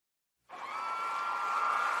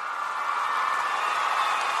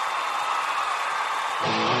Beard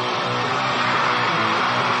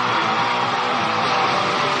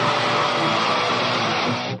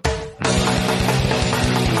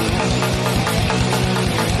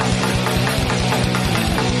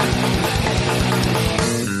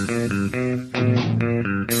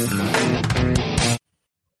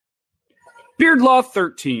Law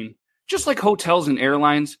 13. Just like hotels and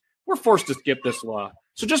airlines, we're forced to skip this law.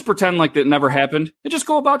 So just pretend like that never happened and just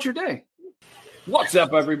go about your day. What's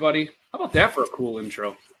up, everybody? How about that for a cool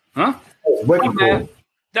intro? Huh? Wicked cool.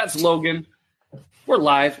 That's Logan. We're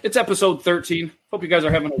live. It's episode 13. Hope you guys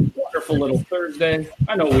are having a wonderful little Thursday.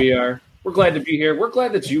 I know we are. We're glad to be here. We're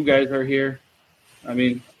glad that you guys are here. I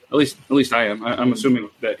mean, at least I am. I'm assuming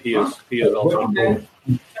that he is. He is also.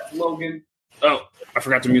 That's Logan. Oh, I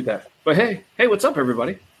forgot to mute that. But hey, what's up,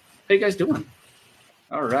 everybody? How you guys doing?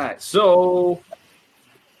 All right. So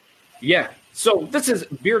this is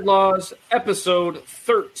Beard Laws episode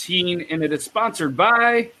 13, and it is sponsored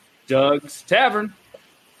by Doug's Tavern.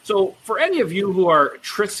 So for any of you who are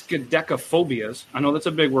triskaidekaphobias, I know that's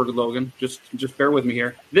a big word, Logan. Just bear with me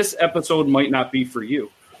here. This episode might not be for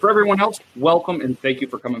you. For everyone else, welcome and thank you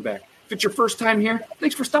for coming back. If it's your first time here,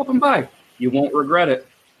 thanks for stopping by. You won't regret it,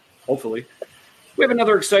 hopefully. We have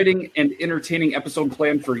another exciting and entertaining episode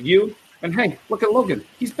planned for you. And hey, look at Logan.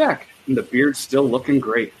 He's back, and the beard's still looking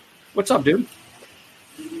great. What's up, dude?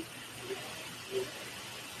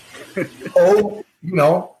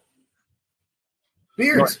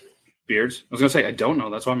 Beards. Beards? I was going to say, I don't know.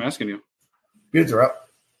 That's why I'm asking you. Beards are up.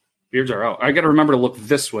 Beards are out. I got to remember to look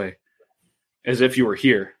this way as if you were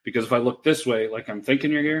here. Because if I look this way, like I'm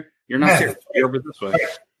thinking you're here, you're not here. You're over this way.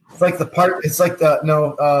 It's like the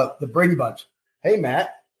Brady Bunch. Hey,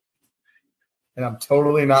 Matt. And I'm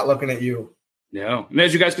totally not looking at you. No. And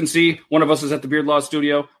as you guys can see, one of us is at the Beard Law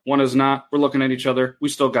studio. One is not. We're looking at each other. We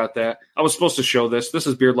still got that. I was supposed to show this. This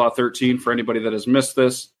is Beard Law 13 for anybody that has missed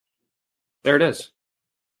this. There it is.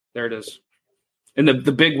 There it is. And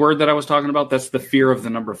the big word that I was talking about, that's the fear of the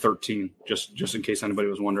number 13, just in case anybody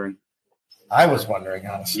was wondering. I was wondering,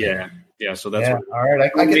 honestly. Yeah, so that's what, all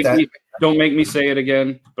right. I get that. Don't make me say it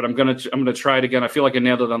again, but I'm gonna try it again. I feel like I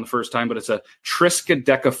nailed it on the first time, but it's a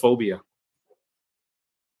triskaidekaphobia.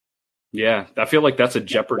 Yeah, I feel like that's a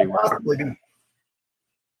Jeopardy word.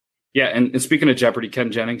 Yeah, and speaking of Jeopardy,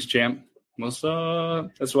 Ken Jennings, champ. That's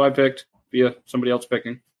who I picked via somebody else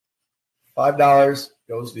picking. $5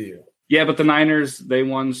 goes to you. Yeah, but the Niners, they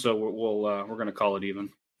won, so we're gonna call it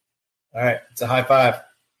even. All right, it's a high five.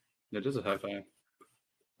 It is a high five.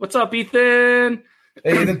 What's up, Ethan?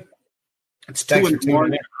 Hey, Ethan. It's 2 in the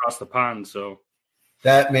morning across the pond, so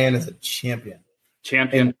that man is a champion.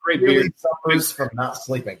 And great beard. Suffers from not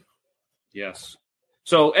sleeping. Yes.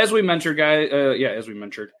 So as we mentioned,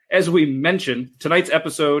 tonight's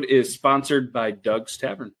episode is sponsored by Doug's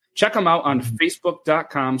Tavern. Check them out on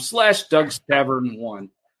Facebook.com/Doug's Tavern 1.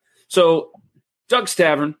 So Doug's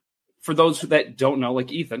Tavern, for those that don't know,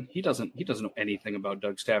 like Ethan, he doesn't know anything about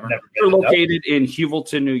Doug's Tavern. They're located in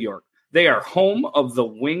Hewelton, New York. They are home of the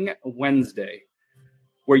Wing Wednesday,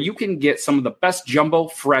 where you can get some of the best jumbo,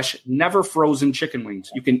 fresh, never frozen chicken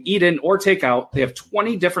wings. You can eat in or take out. They have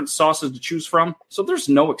 20 different sauces to choose from, so there's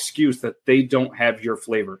no excuse that they don't have your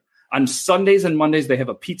flavor. On Sundays and Mondays, they have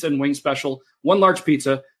a pizza and wing special, 1 large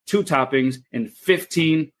pizza, 2 toppings, and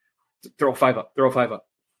 15, throw 5 up.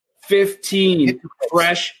 15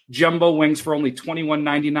 fresh jumbo wings for only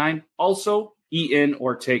 $21.99. Also, eat in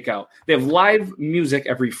or take out. They have live music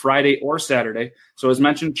every Friday or Saturday. So as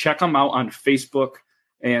mentioned, check them out on Facebook,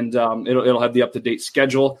 and it'll have the up-to-date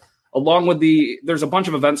schedule. Along with there's a bunch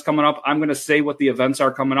of events coming up. I'm going to say what the events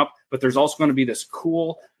are coming up, but there's also going to be this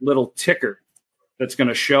cool little ticker that's going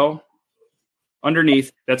to show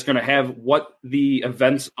underneath that's going to have what the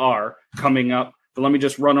events are coming up. But let me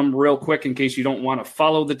just run them real quick in case you don't want to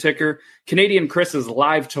follow the ticker. Canadian Chris is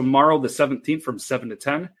live tomorrow, the 17th, from 7 to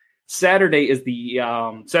 10. Saturday the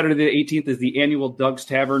 18th is the annual Doug's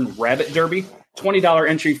Tavern Rabbit Derby. $20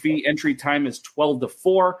 entry fee. Entry time is 12 to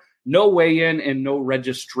 4. No weigh-in and no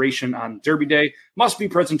registration on Derby Day. Must be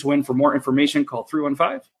present to win. For more information, call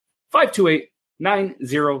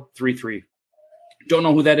 315-528-9033. Don't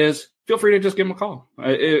know who that is? Feel free to just give him a call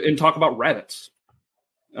and talk about rabbits.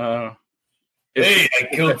 I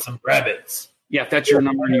killed some rabbits. Yeah, if that's your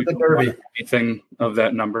number and you don't want anything of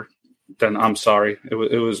that number, then I'm sorry. It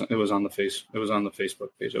was on the Facebook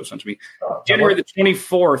page. It was sent to me. January the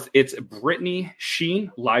 24th, it's Brittany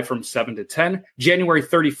Sheen live from 7 to 10. January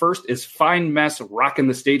 31st is Fine Mess rocking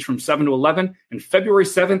the stage from 7 to 11. And February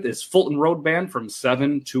 7th is Fulton Road Band from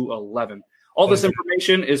 7 to 11. All this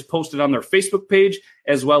information is posted on their Facebook page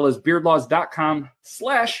as well as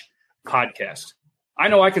beardlaws.com/podcast. I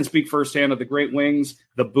know I can speak firsthand of the great wings,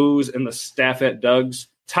 the booze, and the staff at Doug's.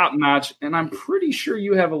 Top notch, and I'm pretty sure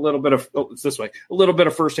you have a little bit of a little bit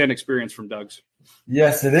of firsthand experience from Doug's.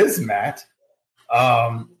 Yes, it is, Matt.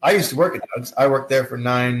 I used to work at Doug's. I worked there for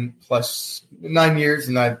 9 years,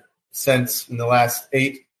 and I've since in the last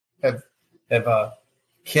 8 have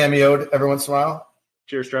cameoed every once in a while.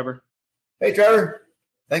 Cheers, Trevor. Hey, Trevor.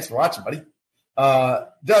 Thanks for watching, buddy.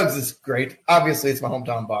 Doug's is great. Obviously, it's my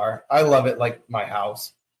hometown bar. I love it like my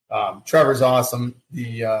house. Trevor's awesome.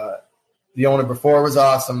 The owner before was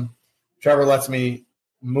awesome. Trevor lets me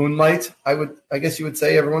moonlight, I guess you would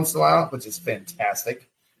say, every once in a while, which is fantastic.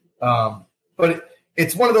 But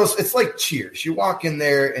it's one of those, it's like Cheers. You walk in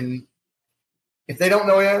there, and if they don't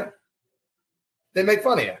know you, they make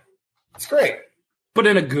fun of you. It's great. But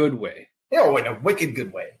in a good way. Yeah, in a wicked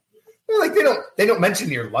good way. Like they don't mention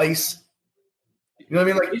your lice. You know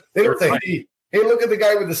what I mean? Like they don't say, hey, look at the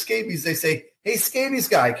guy with the scabies. They say, hey, scabies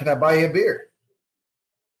guy, can I buy you a beer?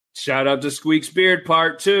 Shout out to Squeak's Beard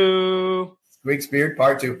Part 2. Squeak's Beard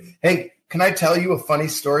Part 2. Hey, can I tell you a funny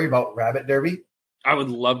story about Rabbit Derby? I would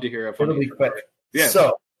love to hear a funny story. Quick. Yeah.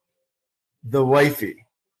 So, the wifey,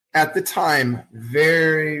 at the time,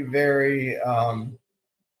 very, very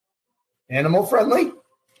animal friendly.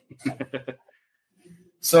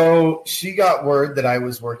 So, she got word that I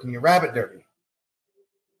was working a Rabbit Derby.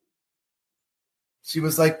 She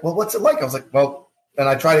was like, well, what's it like? I was like, well, and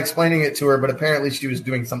I tried explaining it to her, but apparently she was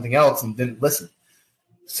doing something else and didn't listen.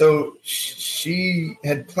 So she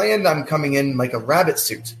had planned on coming in like a rabbit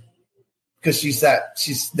suit because she's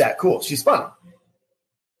that cool. She's fun.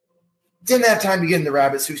 Didn't have time to get in the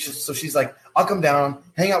rabbit suit, so she's like, I'll come down,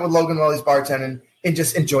 hang out with Logan while he's bartending, and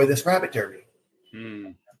just enjoy this rabbit derby.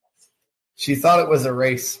 She thought it was a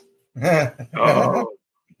race. Oh,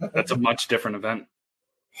 that's a much different event.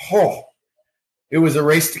 Oh, it was a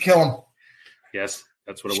race to kill him. Yes,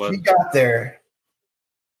 that's what it was. She got there,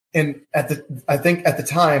 and I think at the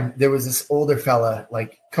time there was this older fella,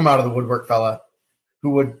 like come out of the woodwork fella,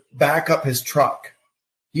 who would back up his truck.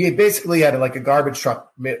 He had basically had like a garbage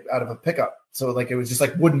truck made out of a pickup, so like it was just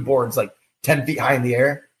like wooden boards, like 10 feet high in the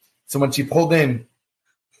air. So when she pulled in,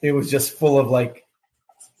 it was just full of like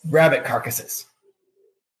rabbit carcasses.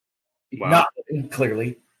 Wow. Not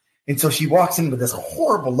clearly, and so she walks in with this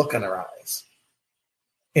horrible look in her eyes.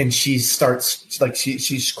 And she starts like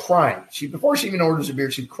she's crying. Before she even orders a beer,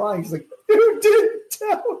 she's crying. She's like, "You didn't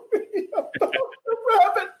tell me about the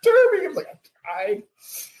rabbit derby." I'm like, I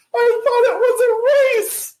thought it was a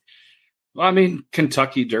race. Well, I mean,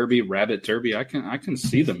 Kentucky Derby, Rabbit Derby. I can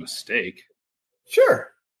see the mistake.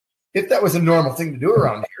 Sure, if that was a normal thing to do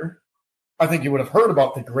around here, I think you would have heard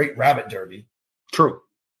about the Great Rabbit Derby. True.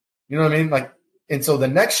 You know what I mean? Like, and so the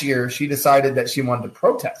next year, she decided that she wanted to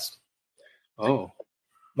protest. Oh.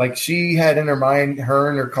 Like she had in her mind, her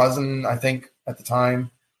and her cousin, I think at the time,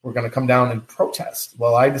 were going to come down and protest.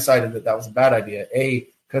 Well, I decided that was a bad idea. A,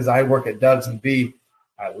 because I work at Doug's, and B,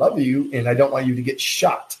 I love you and I don't want you to get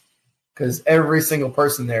shot because every single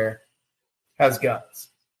person there has guns.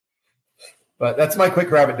 But that's my quick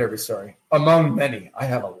Rabbit Derby story. Among many. I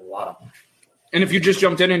have a lot of them. And if you just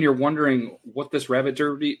jumped in and you're wondering what this Rabbit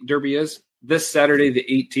Derby is, this Saturday, the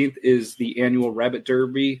 18th, is the annual Rabbit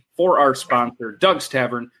Derby for our sponsor, Doug's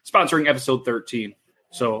Tavern, sponsoring episode 13.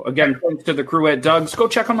 So, again, thanks to the crew at Doug's. Go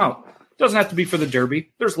check them out. Doesn't have to be for the Derby.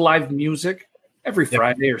 There's live music every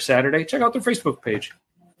Friday or Saturday. Check out their Facebook page.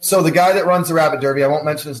 So the guy that runs the Rabbit Derby, I won't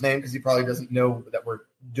mention his name because he probably doesn't know that we're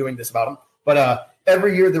doing this about him. But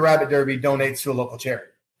every year the Rabbit Derby donates to a local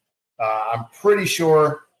charity. I'm pretty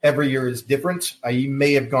sure every year is different. He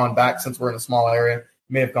may have gone back since we're in a small area.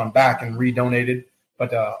 May have gone back and redonated,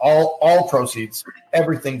 but all proceeds,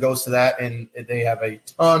 everything goes to that, and they have a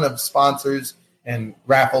ton of sponsors and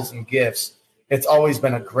raffles and gifts. It's always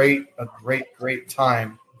been a great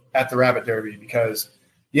time at the Rabbit Derby because,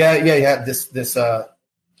 you have this. It's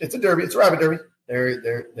a derby. It's a rabbit derby.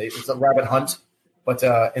 It's a rabbit hunt, but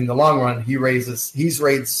in the long run, he's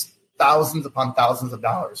raised thousands upon thousands of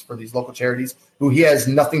dollars for these local charities who he has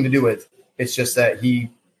nothing to do with. It's just that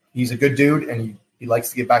he's a good dude and he likes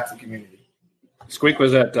to give back to the community. Squeak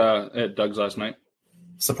was at Doug's last night.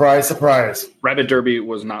 Surprise, surprise. Rabbit Derby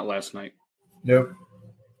was not last night. Nope.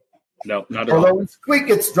 No, not at all. Although when Squeak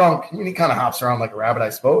gets drunk, he kind of hops around like a rabbit,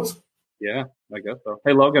 I suppose. Yeah, I guess so.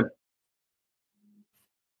 Hey, Logan.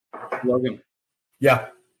 Yeah.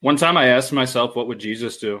 One time I asked myself, what would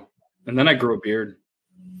Jesus do? And then I grew a beard.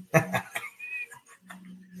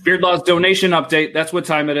 Beard Law's donation update. That's what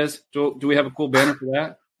time it is. Do we have a cool banner for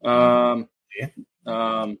that?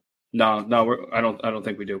 No, I don't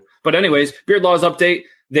think we do. But anyways, Beard Law's update.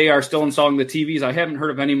 They are still installing the TVs. I haven't heard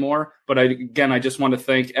of any more, but I just want to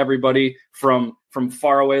thank everybody from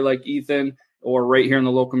far away like Ethan or right here in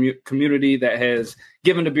the local community that has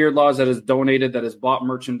given to Beard Laws, that has donated, that has bought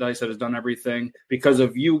merchandise, that has done everything. Because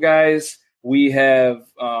of you guys, we have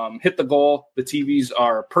hit the goal. The TVs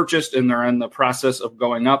are purchased and they're in the process of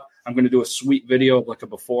going up. I'm going to do a sweet video of like a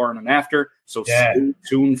before and an after. So stay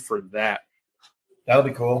tuned for that. That'll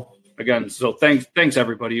be cool. Again, so thanks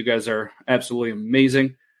everybody. You guys are absolutely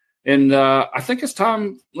amazing. And I think it's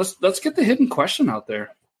time. Let's get the hidden question out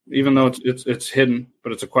there. Even though it's hidden,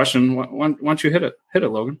 but it's a question. Why don't you hit it? Hit it,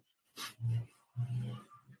 Logan.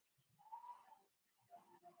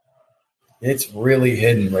 It's really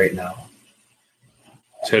hidden right now.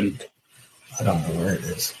 It's hidden. I don't know where it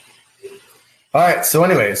is. All right. So,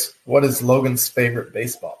 anyways, what is Logan's favorite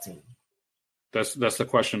baseball team? That's the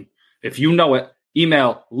question. If you know it,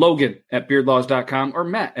 email Logan@beardlaws.com or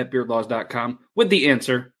Matt@beardlaws.com with the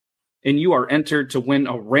answer, and you are entered to win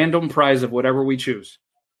a random prize of whatever we choose.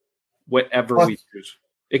 Whatever we choose.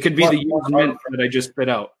 It could be the used mint that I just spit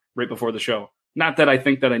out right before the show. Not that I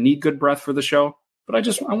think that I need good breath for the show, but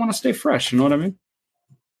I want to stay fresh. You know what I mean?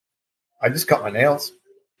 I just cut my nails.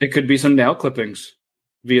 It could be some nail clippings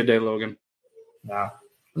via Day Logan. Nah.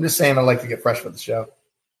 I'm just saying I like to get fresh for the show.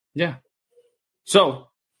 Yeah. So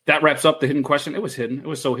that wraps up the hidden question. It was hidden. It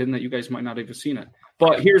was so hidden that you guys might not have even seen it.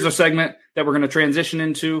 But here's a segment that we're going to transition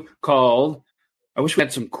into called, I wish we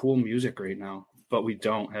had some cool music right now, but we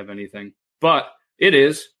don't have anything. But it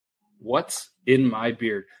is What's in My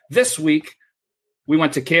Beard. This week, we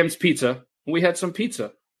went to Cam's Pizza, and we had some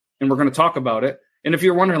pizza, and we're going to talk about it. And if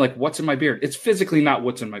you're wondering, like, what's in my beard? It's physically not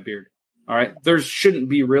what's in my beard, all right? There shouldn't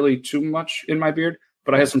be really too much in my beard,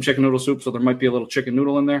 but I had some chicken noodle soup, so there might be a little chicken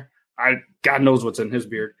noodle in there. God knows what's in his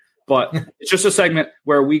beard. But it's just a segment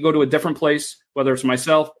where we go to a different place, whether it's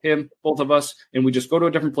myself, him, both of us, and we just go to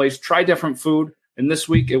a different place, try different food. And this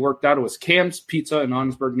week it worked out. It was Cam's Pizza in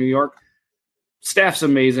Ogdensburg, New York. Staff's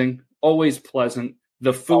amazing, always pleasant.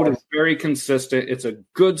 The food is very consistent. It's a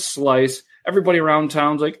good slice. Everybody around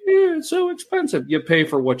town's like, it's so expensive. You pay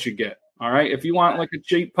for what you get. All right. If you want like a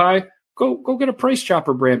cheap pie, go get a Price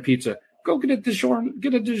Chopper brand pizza. Go get a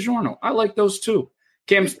DiGiorno. I like those too.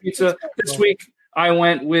 Cam's Pizza. This week I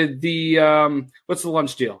went with the what's the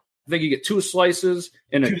lunch deal? I think you get 2 slices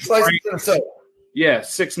and a soda. Yeah,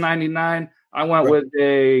 $6.99. I went with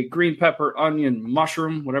a green pepper, onion,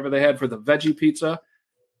 mushroom, whatever they had for the veggie pizza.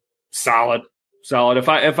 Solid. If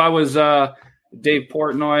I was Dave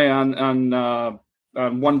Portnoy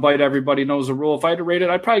on One Bite, Everybody Knows the Rule, if I had to rate it,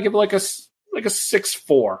 I'd probably give it like a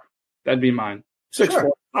 6.4. That'd be mine. 6.4,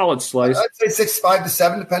 solid slice. I'd say 6.5 to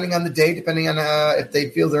 7, depending on the day, depending on if they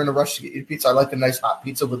feel they're in a rush to get pizza. I like a nice hot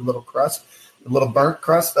pizza with a little crust, a little burnt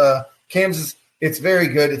crust. Cam's it's very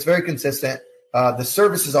good. It's very consistent. The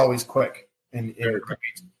service is always quick. And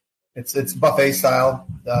it's buffet style,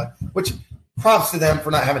 which props to them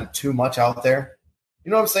for not having too much out there.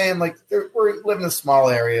 You know what I'm saying? Like we live in a small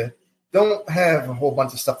area. Don't have a whole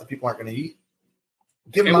bunch of stuff that people aren't going to eat.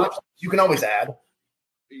 Give them options. You can always add.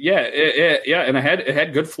 Yeah, and it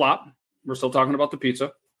had good flop. We're still talking about the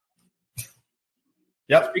pizza.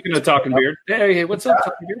 Yep. Speaking of Talking Beard, hey, what's up,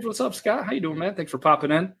 Talking Beard? What's up, Scott? How you doing, man? Thanks for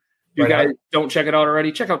popping in. You guys don't check it out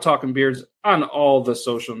already, check out Talking Beards on all the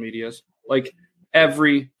social medias. Like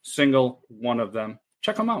every single one of them.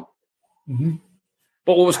 Check them out. Mm-hmm.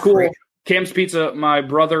 But what was cool, Cam's Pizza, my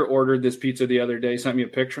brother ordered this pizza the other day, sent me a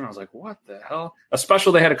picture, and I was like, what the hell? A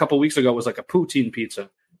special they had a couple weeks ago was like a poutine pizza.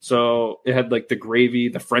 So it had like the gravy,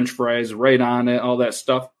 the French fries right on it, all that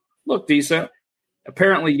stuff. Looked decent.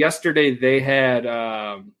 Apparently yesterday they had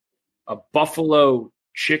a buffalo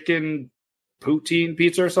chicken poutine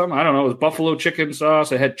pizza or something. I don't know. It was buffalo chicken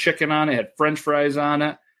sauce. It had chicken on it. It had French fries on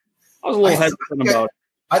it. I was a little hesitant about it.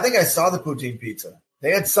 I think I saw the poutine pizza. They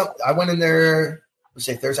had some. I went in there. Let's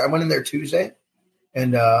say Thursday. I went in there Tuesday,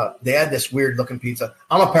 and they had this weird looking pizza.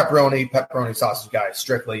 I'm a pepperoni sausage guy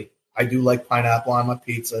strictly. I do like pineapple on my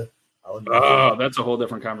pizza. Oh, that's a whole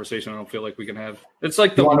different conversation. I don't feel like we can have. It's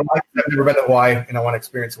like the. I've never been to Hawaii, and I want to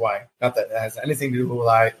experience Hawaii. Not that it has anything to do with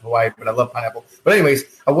Hawaii, but I love pineapple. But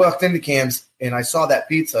anyways, I walked into Cam's, and I saw that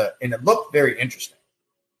pizza, and it looked very interesting.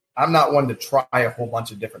 I'm not one to try a whole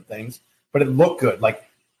bunch of different things, but it looked good. Like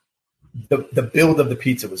the build of the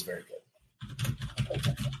pizza was very good.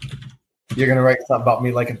 You're gonna write something about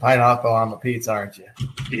me liking pineapple on my pizza, aren't you?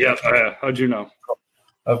 Yeah. How'd you know?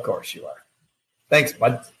 Of course you are. Thanks,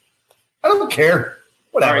 bud. I don't care.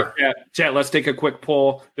 Whatever. All right, chat, let's take a quick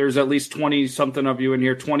poll. There's at least 20-something of you in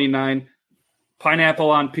here. 29.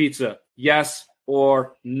 Pineapple on pizza, yes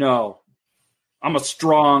or no? I'm a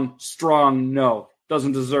strong no.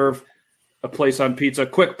 Doesn't deserve a place on pizza.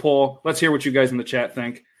 Quick poll. Let's hear what you guys in the chat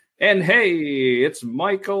think. And hey, it's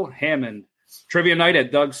Michael Hammond. Trivia night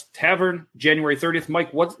at Doug's Tavern, January 30th.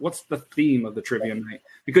 Mike, what's the theme of the trivia night?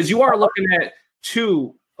 Because you are looking at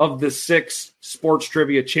 2 of the 6 sports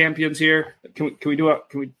trivia champions here.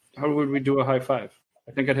 How would we do a high five?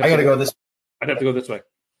 I think I gotta go this. I'd have to go this way.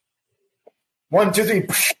 1, 2, 3.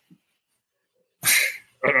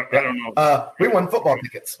 I don't know. We won football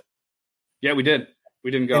tickets. Yeah, we did.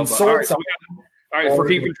 We didn't go. And All right, for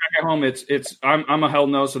keeping track at home, it's I'm a hell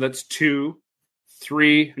no, so that's 2,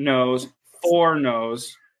 3 no's, 4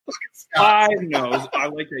 no's, 5 no's. I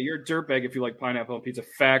like that. You're a dirtbag if you like pineapple on pizza.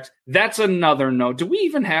 Fact. That's another no. Do we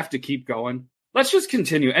even have to keep going? Let's just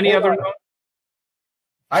continue. Any other no?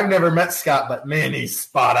 I've never met Scott, but man, he's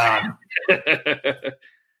spot on.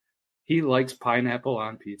 He likes pineapple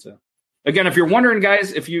on pizza. Again, if you're wondering,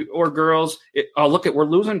 guys, if you or girls, we're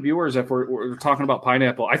losing viewers if we're talking about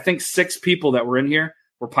pineapple. I think 6 people that were in here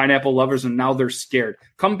were pineapple lovers, and now they're scared.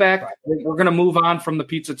 Come back. We're going to move on from the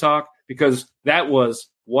pizza talk because that was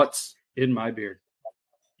what's in my beard.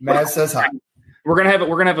 Maz says hi. We're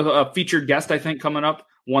gonna have a featured guest, I think, coming up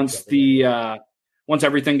once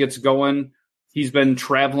everything gets going. He's been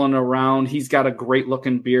traveling around. He's got a great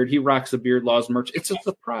looking beard. He rocks the Beard Laws merch. It's a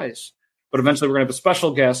surprise, but eventually we're gonna have a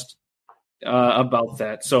special guest about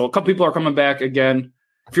that. So a couple people are coming back again.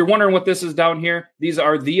 If you're wondering what this is down here, these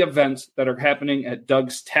are the events that are happening at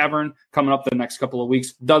Doug's Tavern coming up the next couple of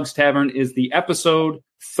weeks. Doug's Tavern is the episode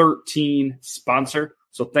 13 sponsor.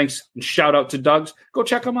 So thanks and shout out to Doug's. Go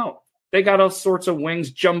check them out. They got all sorts of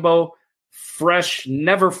wings, jumbo, fresh,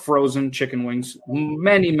 never frozen chicken wings,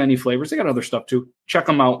 many, many flavors. They got other stuff too. Check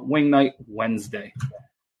them out. Wing Night Wednesday.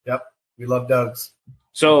 Yep. We love Doug's.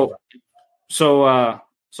 So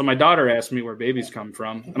my daughter asked me where babies come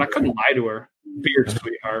from, and I couldn't lie to her. Beard,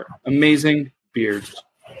 sweetheart. Amazing beards.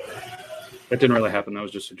 That didn't really happen. That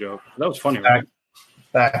was just a joke. That was funny, right?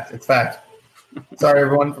 Fact. It's fact. Sorry,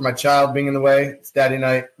 everyone, for my child being in the way. It's daddy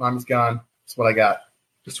night. Mommy's gone. That's what I got.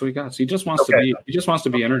 That's what he got. So he just wants to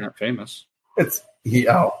be internet famous. He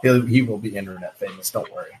will be internet famous. Don't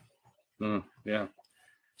worry. Yeah.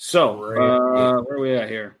 So where are we at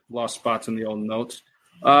here? Lost spots in the old notes.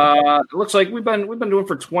 It looks like we've been doing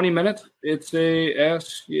for 20 minutes. It's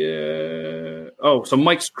so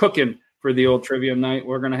Mike's cooking for the old trivia night.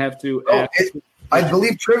 We're gonna have to I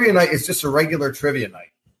believe trivia night is just a regular trivia night.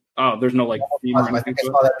 Oh, there's no like theme or I think I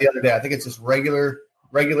saw that the other day. I think it's just regular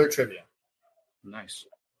trivia. Nice.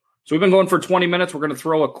 So we've been going for 20 minutes. We're going to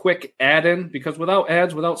throw a quick ad in because without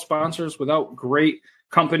ads, without sponsors, without great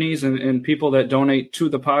companies and people that donate to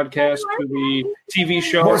the podcast, to the TV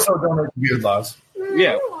show, more so donate to Beard Laws.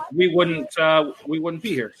 Yeah, we wouldn't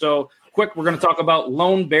be here. So quick, we're going to talk about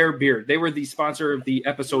Lone Bear Beard. They were the sponsor of the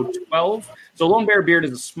episode 12. So Lone Bear Beard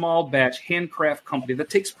is a small batch handcraft company that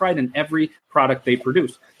takes pride in every product they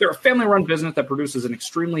produce. They're a family-run business that produces an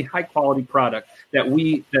extremely high-quality product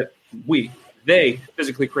they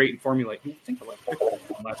physically create and formulate. Think of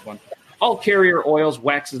the last one. All carrier oils,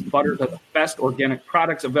 waxes, butters are the best organic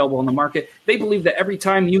products available on the market. They believe that every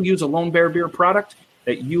time you use a Lone Bear Beer product,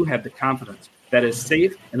 that you have the confidence that is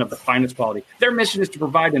safe and of the finest quality. Their mission is to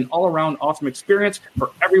provide an all-around awesome experience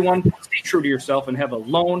for everyone. Stay true to yourself and have a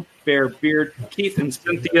Lone Bear Beard. Keith and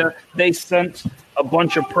Cynthia, they sent a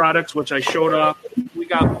bunch of products, which I showed off. We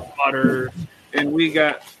got butter, and we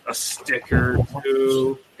got a sticker,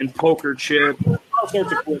 too, and poker chip, all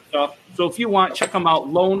sorts of cool stuff. So if you want, check them out,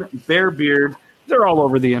 Lone Bear Beard. They're all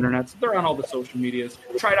over the internet. They're on all the social medias.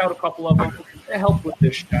 Tried out a couple of them. They help with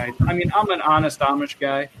this guy. I mean, I'm an honest Amish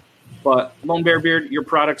guy, but Lone Bear Beard, your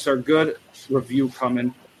products are good. Review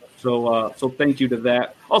coming. So thank you to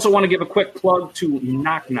that. Also want to give a quick plug to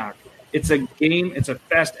Knock Knock. It's a game. It's a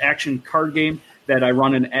fast action card game that I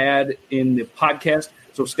run an ad in the podcast.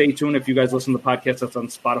 So stay tuned. If you guys listen to the podcast that's on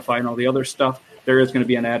Spotify and all the other stuff, there is going to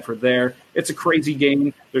be an ad for there. It's a crazy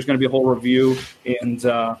game. There's going to be a whole review. And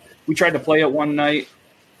we tried to play it one night.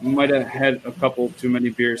 Might have had a couple too many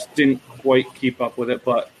beers. Didn't quite keep up with it,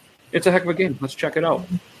 but it's a heck of a game. Let's check it out.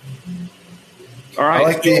 All right. I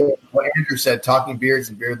like what Andrew said, Talking Beards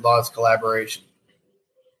and Beard Laws collaboration.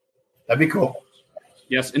 That'd be cool.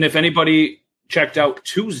 Yes, and if anybody checked out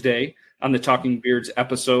Tuesday on the Talking Beards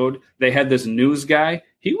episode, they had this news guy.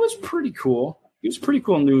 He was pretty cool. He was a pretty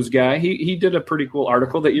cool news guy. He did a pretty cool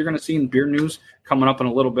article that you're going to see in Beer News coming up in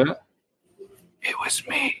a little bit. It was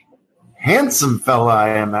me. Handsome fella,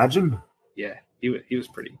 I imagine. Yeah, he was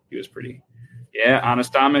pretty. He was pretty. Yeah,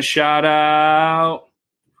 Honest Amish shout out.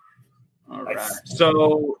 All right.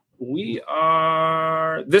 So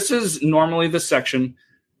this is normally the section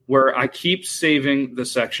where I keep saving the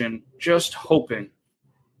section, just hoping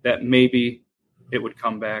that maybe it would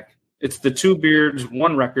come back. It's the Two Beards,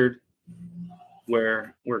 One Record,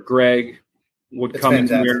 where Greg would come in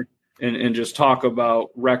here and just talk about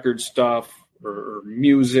record stuff or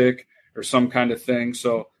music or some kind of thing.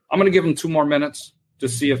 So I'm going to give him 2 more minutes to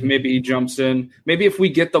see if maybe he jumps in. Maybe if we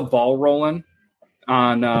get the ball rolling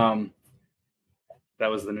on that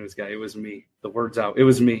was the news guy. It was me. The word's out. It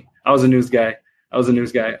was me. I was a news guy.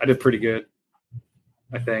 I did pretty good,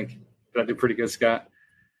 I think. Did I do pretty good, Scott?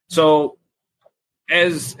 So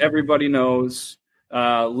as everybody knows,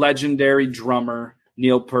 legendary drummer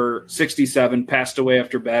Neil Peart, 67, passed away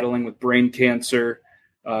after battling with brain cancer.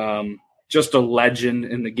 Just a legend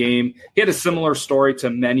in the game. He had a similar story to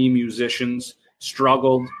many musicians.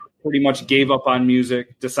 Struggled, pretty much gave up on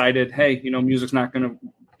music, decided, hey, music's not going to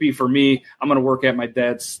be for me. I'm going to work at my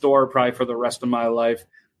dad's store probably for the rest of my life.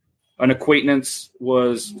 An acquaintance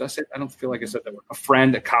was, I don't feel like I said that word, a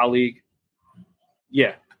friend, a colleague.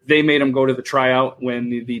 Yeah, they made him go to the tryout when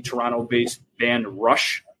the Toronto-based band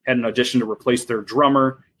Rush had an audition to replace their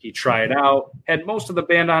drummer. He tried out, had most of the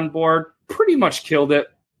band on board, pretty much killed it,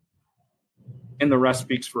 and the rest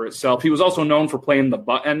speaks for itself. He was also known for playing the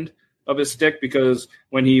butt end of his stick because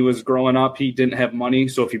when he was growing up, he didn't have money.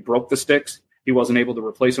 So if he broke the sticks, he wasn't able to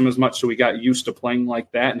replace them as much. So he got used to playing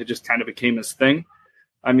like that, and it just kind of became his thing.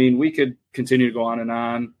 I mean, we could continue to go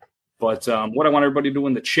on, but what I want everybody to do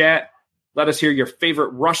in the chat, let us hear your favorite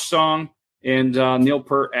Rush song. And Neil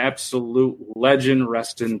Peart, absolute legend,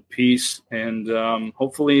 rest in peace. And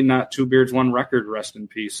hopefully not Two Beards, One Record, rest in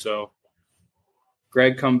peace. So,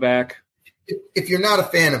 Greg, come back. If you're not a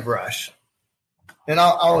fan of Rush, and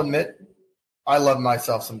I'll admit, I love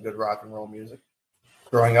myself some good rock and roll music.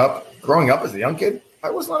 Growing up as a young kid,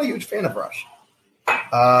 I was not a huge fan of Rush.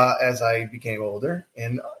 As I became older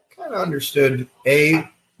and kind of understood, A,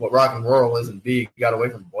 what rock and roll is, and B, got away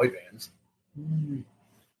from boy bands.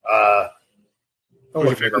 What's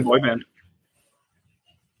your favorite boy band?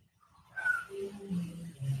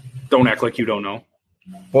 Don't act like you don't know.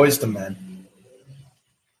 Boys to Men.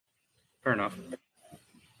 Fair enough.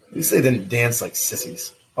 At least they didn't dance like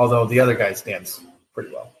sissies, although the other guys dance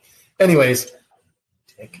pretty well. Anyways,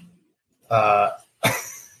 Dick.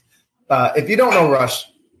 If you don't know Rush,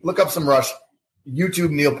 look up some Rush.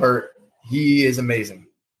 YouTube Neil Peart. He is amazing.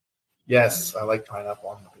 Yes, I like pineapple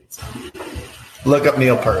on the pizza. Look up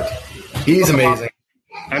Neil Peart. He's amazing.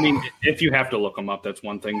 I mean, if you have to look him up, that's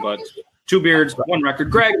one thing. But Two Beards, One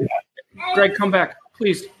Record. Greg, come back,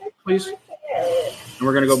 please. And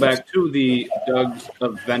we're going to go back to the Doug's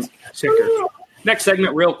event ticker. Next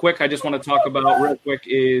segment, real quick, I just want to talk about real quick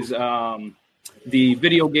is the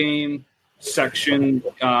video game section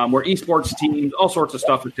where esports teams, all sorts of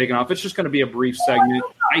stuff is taken off. It's just going to be a brief segment.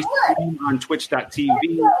 I stream on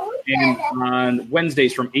twitch.tv, and on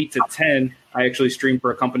Wednesdays from 8 to 10, I actually stream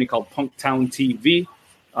for a company called Punktown TV.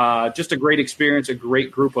 Just a great experience, a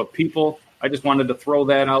great group of people. I just wanted to throw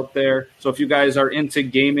that out there. So if you guys are into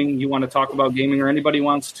gaming, you want to talk about gaming, or anybody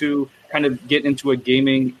wants to kind of get into a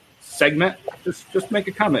gaming segment, just make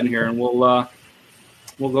a comment in here, and we'll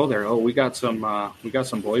go there. Oh, we got some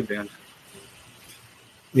boy band.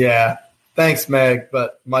 Yeah, thanks, Meg,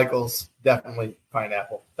 but Michael's definitely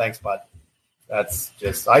pineapple. Thanks, bud. That's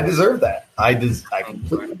just, I deserve that. I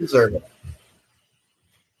completely deserve it.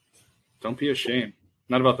 Don't be ashamed.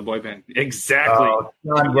 Not about the boy band. Exactly.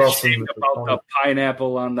 John Wilson about the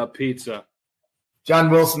pineapple on the pizza. John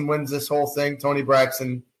Wilson wins this whole thing. Tony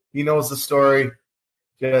Braxton, he knows the story.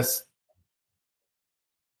 Just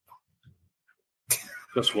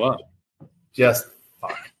what? Just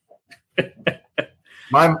fuck.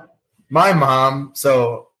 My mom,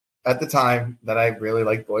 so at the time that I really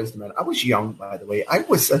liked Boyz II Men, I was young, by the way. I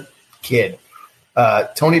was a kid.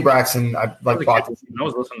 Tony Braxton, I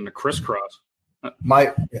was listening to Crisscross.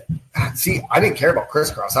 I didn't care about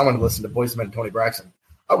Crisscross. I wanted to listen to Boyz II Men and Tony Braxton.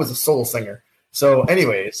 I was a soul singer. So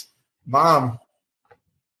anyways, mom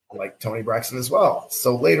liked Tony Braxton as well.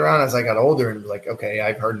 So later on, as I got older and was like, okay,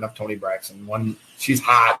 I've heard enough Tony Braxton. She's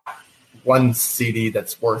hot. One CD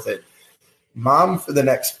that's worth it. Mom, for the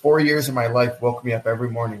next 4 years of my life, woke me up every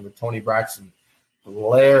morning with Tony Braxton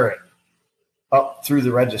blaring up through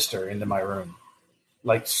the register into my room.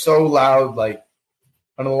 Like so loud, like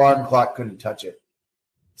an alarm clock couldn't touch it.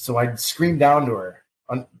 So I'd scream down to her,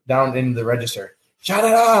 down into the register, shut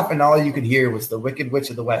it up! And all you could hear was the Wicked Witch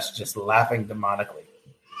of the West just laughing demonically.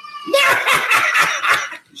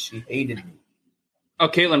 She hated me. Oh,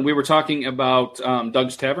 Caitlin, we were talking about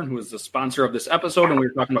Doug's Tavern, who is the sponsor of this episode, and we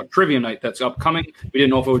were talking about trivia night that's upcoming. We didn't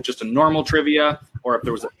know if it was just a normal trivia or if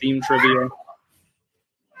there was a theme trivia.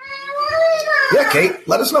 Yeah, Kate,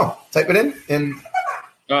 let us know. Type it in. And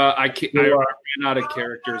I ran out of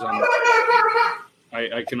characters on this.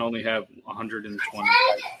 I can only have 120.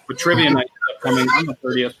 But trivia night is upcoming on the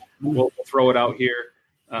 30th. We'll throw it out here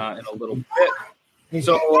in a little bit.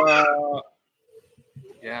 So,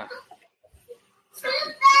 yeah.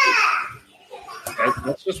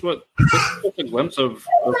 That's just a glimpse of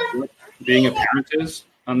what being a parent is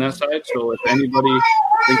on that side. So if anybody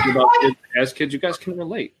thinking about kids as kids, you guys can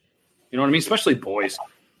relate. You know what I mean? Especially boys.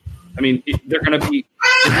 I mean, they're going to be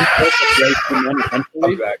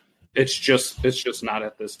eventually. It's just not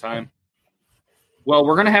at this time. Well,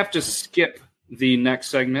 we're going to have to skip the next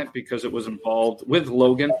segment because it was involved with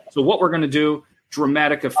Logan. So what we're going to do,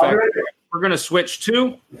 dramatic effect, we're going to switch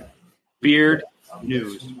to Beard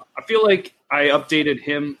News. I feel like I updated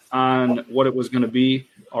him on what it was going to be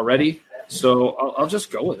already, so I'll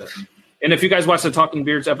just go with it. And if you guys watched the Talking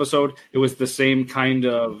Beards episode, it was the same kind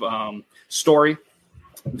of story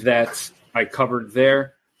that I covered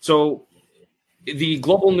there. So the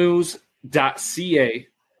globalnews.ca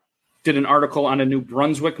did an article on a New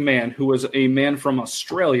Brunswick man who was a man from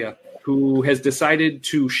Australia who has decided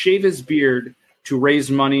to shave his beard to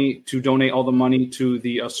raise money, to donate all the money to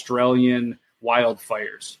the Australian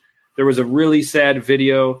wildfires. There was a really sad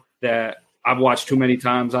video that I've watched too many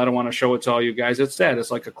times. I don't want to show it to all you guys. It's sad. It's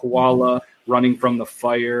like a koala running from the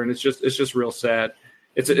fire, and it's just real sad.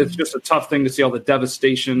 It's just a tough thing to see all the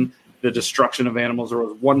devastation, the destruction of animals. There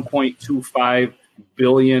was 1.25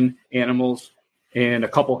 billion animals and a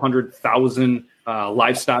couple 100,000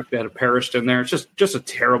 livestock that have perished in there. It's just a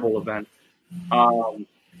terrible event.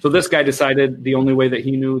 So this guy decided the only way that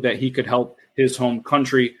he knew that he could help his home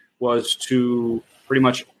country was to pretty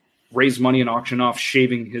much raise money and auction off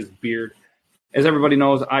shaving his beard. As everybody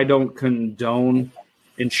knows, I don't condone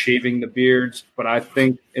in shaving the beards, but I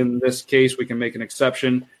think in this case we can make an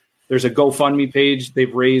exception. There's a GoFundMe page.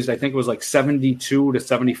 They've raised, I think it was like $7,200 to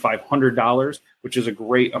 $7,500, which is a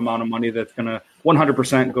great amount of money that's going to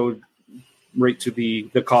 100% go right to the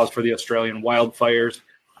cause for the Australian wildfires.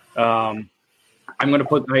 I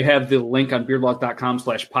have the link on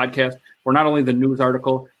beardlaws.com/podcast for not only the news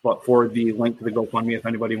article, but for the link to the GoFundMe if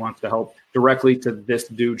anybody wants to help directly to this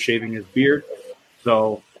dude shaving his beard.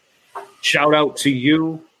 So shout out to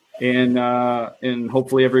you, and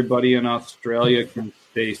hopefully everybody in Australia can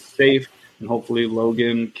stay safe, and hopefully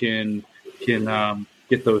Logan can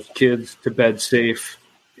get those kids to bed safe.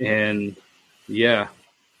 And yeah,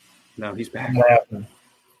 no, he's back.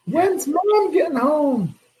 When's mom getting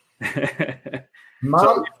home?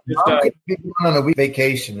 Mom could be on a week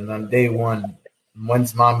vacation, and on day one,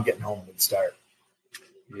 when's mom getting home would start.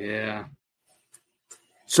 Yeah.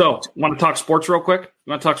 So, want to talk sports real quick?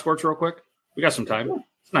 You want to talk sports real quick? We got some time.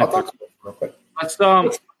 It's not talk sports real quick. Let's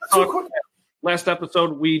talk. Last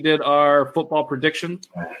episode we did our football predictions.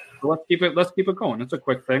 So let's keep it going. It's a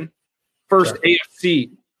quick thing. First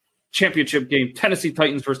AFC championship game: Tennessee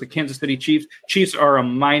Titans versus the Kansas City Chiefs. Chiefs are a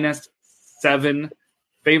 -7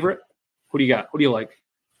 favorite. Who do you got? Who do you like?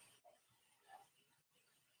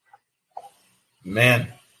 Man,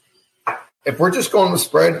 if we're just going with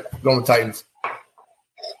spread, I'm going with Titans.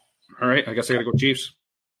 All right, I guess I got to go Chiefs.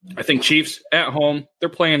 I think Chiefs at home. They're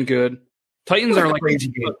playing good. Titans are like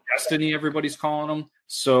destiny. Everybody's calling them.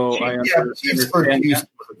 So Chiefs was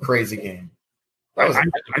a crazy game. I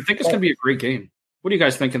think it's going to be a great game. What do you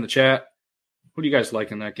guys think in the chat? Who do you guys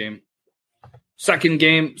like in that game? Second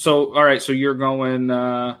game. So all right. So you're going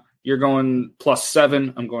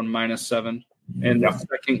 +7. I'm going -7. And the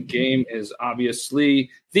second game is obviously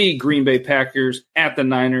the Green Bay Packers at the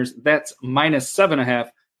Niners. That's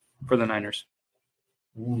 -7.5 for the Niners.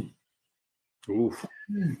 Ooh.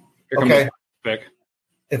 Okay.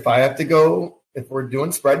 If I have to go, if we're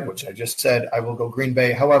doing spread, which I just said, I will go Green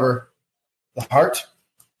Bay. However, the heart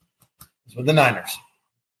is with the Niners.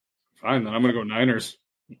 Fine, then I'm going to go Niners.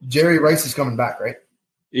 Jerry Rice is coming back, right?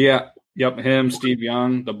 Yeah. Yep. Him, Steve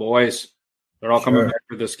Young, the boys. They're all coming back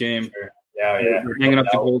for this game. Sure. Yeah. They're hanging up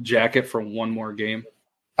the gold jacket for one more game.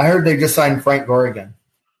 I heard they just signed Frank Gore again.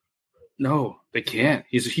 No, they can't.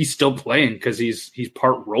 He's still playing because he's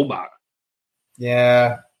part robot.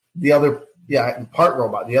 Yeah. Part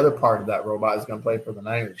robot. The other part of that robot is going to play for the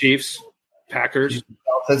Niners. Chiefs, Packers.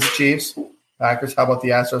 Says Chiefs, Packers. How about the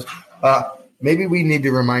Astros? Maybe we need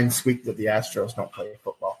to remind Squeak that the Astros don't play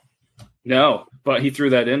football. No, but he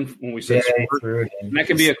threw that in when we said he threw it in. And that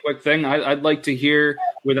could be a quick thing. I'd like to hear,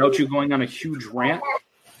 without you going on a huge rant.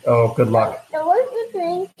 Oh, good luck. So what's the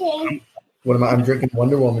drinking? What am I? I'm drinking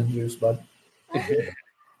Wonder Woman juice, bud.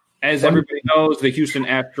 As everybody knows, the Houston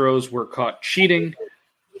Astros were caught cheating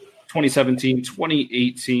 2017,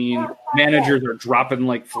 2018. Managers are dropping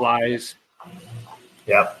like flies.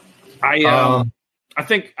 Yep. I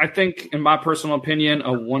I think, in my personal opinion, a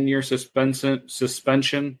 1-year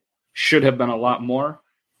suspension should have been a lot more.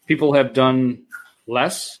 People have done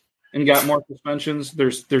less and got more suspensions.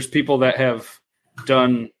 There's people that have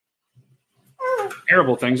done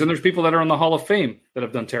terrible things, and there's people that are in the Hall of Fame that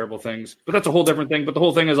have done terrible things. But that's a whole different thing. But the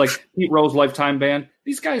whole thing is like Pete Rose lifetime ban.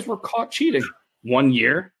 These guys were caught cheating. 1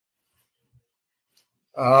 year.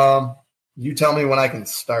 You tell me when I can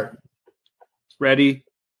start. Ready?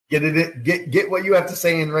 Get what you have to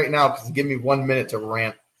say in right now, because give me 1 minute to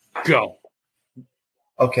rant. Go.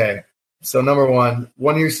 Okay. So number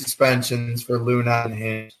 1-year suspensions for Luna and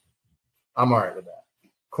Hinch. I'm all right with that.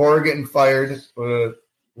 Cora getting fired,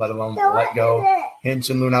 let alone let go. Hinch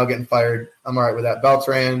and Luna getting fired. I'm all right with that.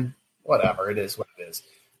 Beltran, whatever. It is what it is.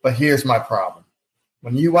 But here's my problem.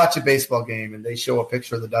 When you watch a baseball game and they show a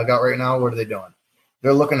picture of the dugout right now, what are they doing?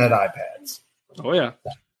 They're looking at iPads. Oh, yeah.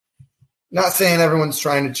 Not saying everyone's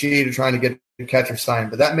trying to cheat or trying to get a catcher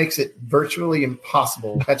signed, but that makes it virtually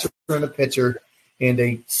impossible. A catcher and a pitcher and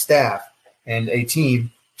a staff and a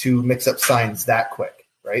team to mix up signs that quick,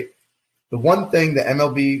 right? The one thing the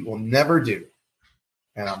MLB will never do,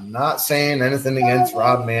 and I'm not saying anything against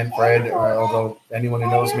Rob Manfred, or although anyone who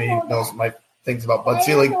knows me knows my things about Bud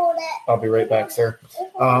Selig, I'll be right back, sir,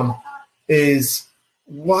 is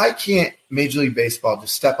why can't Major League Baseball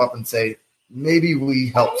just step up and say, maybe we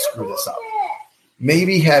helped screw this up?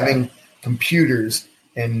 Maybe having computers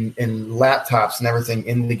and laptops and everything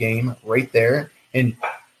in the game right there, and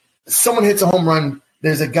someone hits a home run,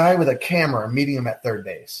 there's a guy with a camera meeting him at third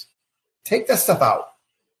base. Take that stuff out.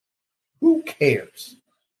 Who cares?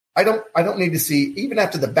 I don't need to see, even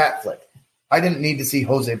after the bat flip, I didn't need to see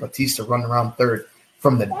Jose Bautista run around third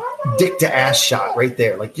from the dick to ass shot right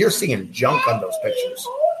there. Like, you're seeing junk on those pictures.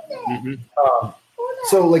 Mm-hmm.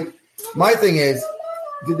 So, like, my thing is,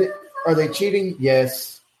 are they cheating?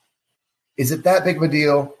 Yes. Is it that big of a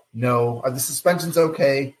deal? No. Are the suspensions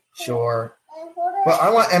okay? Sure. But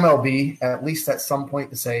I want MLB at least at some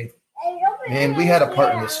point to say, man, we had a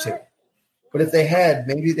part in this too. But if they had,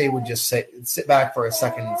 maybe they would just sit back for a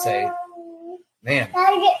second and say, man,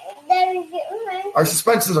 our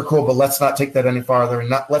suspensions are cool, but let's not take that any farther, and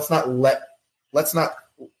let's not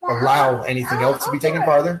allow anything else to be taken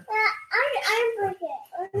farther.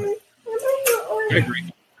 I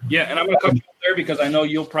agree. Yeah, and I'm going to cut you off there because I know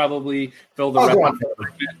you'll probably fill the rest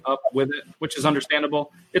up with it, which is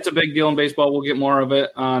understandable. It's a big deal in baseball. We'll get more of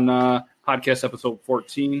it on podcast episode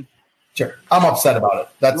 14. Sure. I'm upset about it.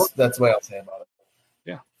 That's the way I'll say about it.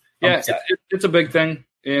 Yeah. It's a big thing.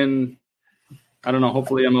 And I don't know.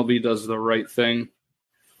 Hopefully MLB does the right thing.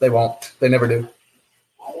 They won't. They never do.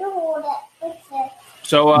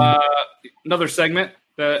 So another segment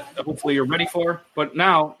that hopefully you're ready for. But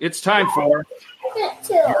now it's time for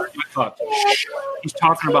my thoughts. He's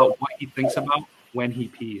talking about what he thinks about when he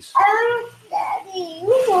pees.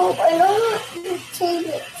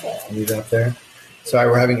 Leave that there.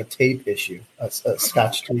 Sorry, we're having a tape issue, a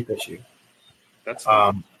Scotch tape issue. That's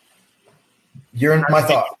you're in my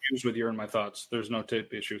thoughts. With you're in my thoughts. There's no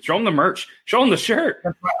tape issue. Show them the merch. Show them the shirt.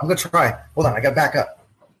 I'm gonna try. Hold on, I got to back up.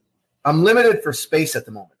 I'm limited for space at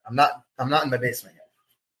the moment. I'm not in my basement yet.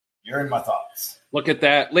 You're in my thoughts. Look at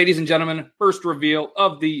that, ladies and gentlemen. First reveal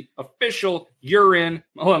of the official You're In.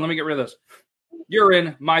 Hold on, let me get rid of this. You're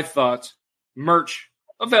In My Thoughts merch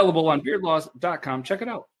available on beardlaws.com. Check it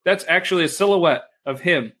out. That's actually a silhouette of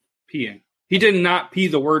him peeing. He did not pee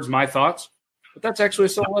the words "my thoughts," but that's actually a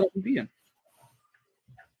silhouette of him peeing.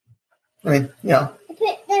 I mean, yeah,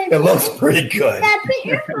 it looks pretty good.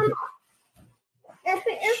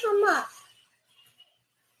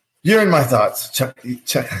 You're in my thoughts, Chuck. For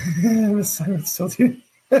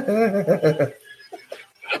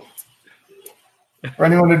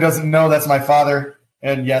anyone who doesn't know, that's my father.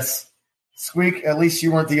 And yes, Squeak, at least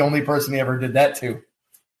you weren't the only person he ever did that to.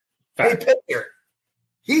 Hey, pitcher,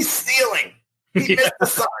 he's stealing. He missed the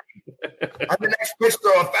sign. On the next pitch,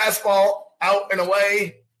 throw a fastball out and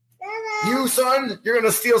away. You, son, you're going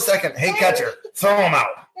to steal second. Hey, catcher, throw him out.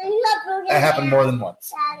 That happened more than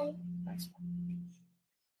once.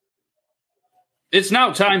 It's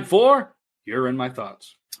now time for You're In My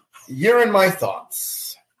Thoughts. You're in my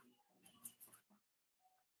thoughts.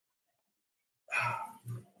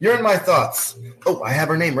 You're in my thoughts. Oh, I have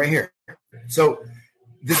her name right here. So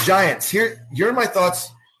the Giants here. You're in my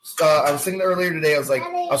thoughts. I was thinking earlier today. I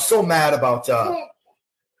was so mad about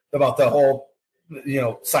the whole,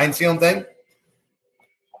 sign stealing thing.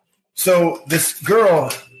 So this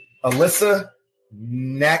girl, Alyssa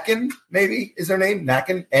Nakken, maybe is her name.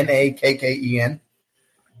 Nakken, Nakken.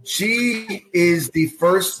 She is the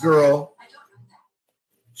first girl.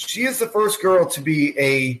 She is the first girl to be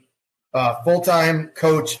a full-time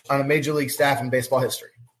coach on a major league staff in baseball history.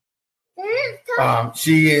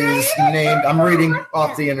 She is named. I'm reading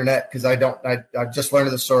off the internet because I just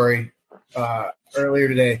learned the story earlier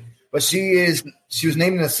today. But she was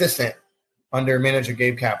named an assistant under manager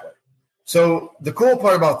Gabe Kapler. So the cool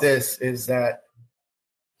part about this is that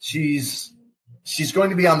she's going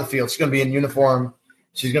to be on the field. She's going to be in uniform.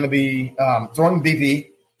 She's going to be throwing BP.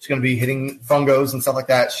 She's going to be hitting fungos and stuff like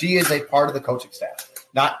that. She is a part of the coaching staff.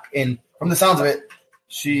 From the sounds of it,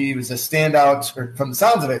 she was a standout. Or from the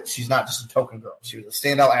sounds of it, she's not just a token girl. She was a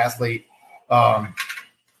standout athlete,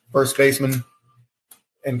 first baseman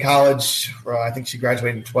in college. I think she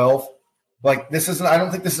graduated in 12. Like I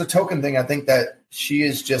don't think this is a token thing. I think that she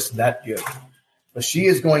is just that good. But she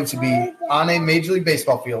is going to be on a Major League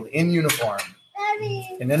Baseball field in uniform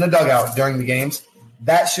and in a dugout during the games.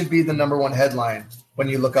 That should be the number one headline when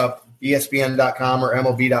you look up ESPN.com or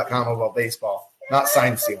MLB.com about baseball, not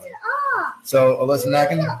sign stealing. So, Alyssa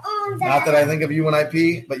Nacken, not that I think of you when I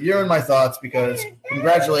pee, but you're in my thoughts because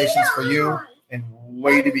congratulations for you and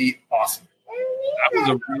way to be awesome. That was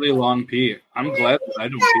a really long pee. I'm glad that I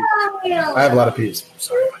don't pee. I have a lot of pees.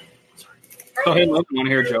 Sorry. So, hey, look, you want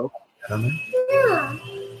to hear a joke?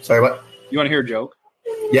 Sorry, what? You want to hear a joke?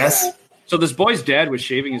 Yes. So this boy's dad was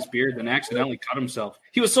shaving his beard, then accidentally cut himself.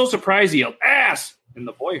 He was so surprised he yelled, "Ass!" And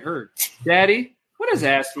the boy heard. "Daddy, what does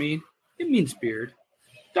ass mean?" "It means beard."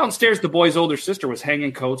 Downstairs, the boy's older sister was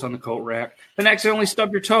hanging coats on the coat rack, then accidentally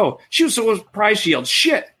stubbed her toe. She was so surprised she yelled,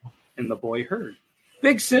 "Shit!" And the boy heard.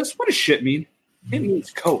 "Big sis, what does shit mean?" "It means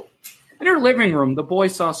coat." In her living room, the boy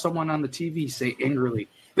saw someone on the TV say angrily,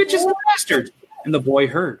 "Bitches and bastards!" And the boy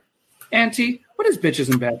heard. "Auntie, what does bitches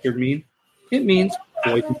and bastard mean?" "It means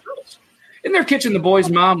boys and girls." In their kitchen, the boy's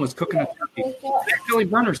mom was cooking a turkey. She accidentally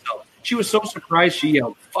burned herself. She was so surprised she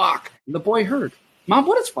yelled, "Fuck!" And the boy heard. "Mom,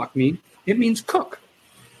 what does fuck mean?" "It means cook."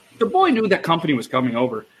 The boy knew that company was coming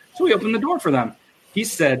over, so he opened the door for them. He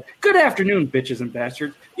said, "Good afternoon, bitches and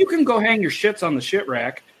bastards. You can go hang your shits on the shit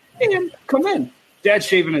rack and come in." Dad's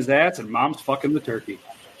shaving his ass and mom's fucking the turkey.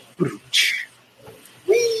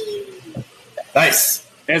 Nice.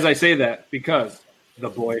 As I say that, because the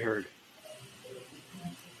boy heard.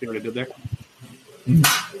 See what I did there?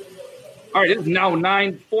 All right, it is now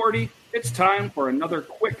 9:40. It's time for another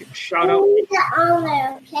quick shout-out.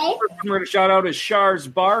 First one we're going to shout out is Char's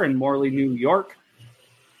Bar in Morley, New York.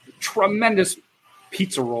 Tremendous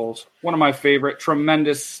pizza rolls. One of my favorite.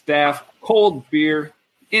 Tremendous staff. Cold beer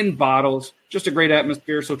in bottles. Just a great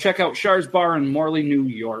atmosphere. So check out Char's Bar in Morley, New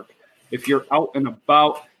York. If you're out and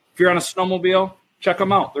about, if you're on a snowmobile, check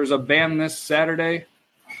them out. There's a band this Saturday.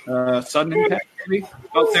 Sudden impact maybe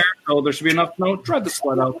out there. So there should be enough snow. Tread the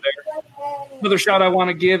sled out there. Another shout I want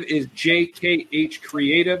to give is JKH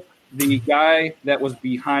Creative, the guy that was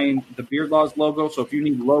behind the Beard Laws logo. So if you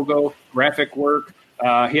need logo, graphic work,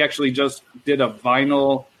 he actually just did a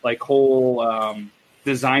vinyl whole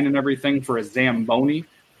design and everything for a Zamboni.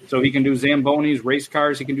 So he can do Zambonis, race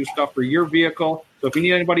cars. He can do stuff for your vehicle. So if you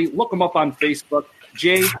need anybody, look him up on Facebook.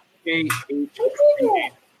 JKH Creative.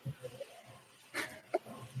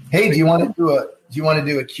 Hey, do you want to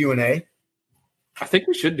do a Q&A? I think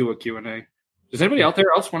we should do a Q&A. Does anybody out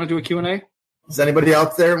there else want to do a Q&A? Does anybody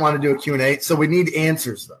out there want to do a Q&A? So we need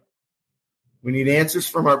answers, though. We need answers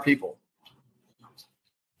from our people.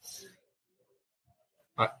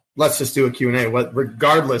 Let's just do a Q&A,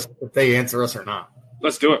 regardless if they answer us or not.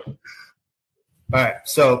 Let's do it. All right,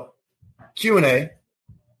 so Q&A,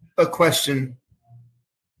 a question,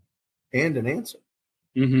 and an answer.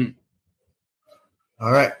 Mm-hmm.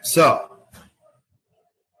 All right, so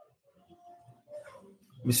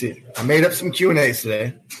let me see. I made up some Q&As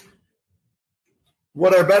today.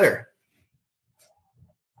 What are better,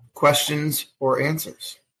 questions or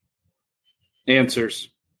answers? Answers.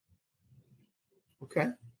 Okay,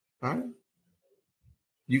 all right.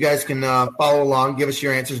 You guys can follow along, give us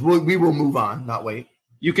your answers. We will move on, not wait.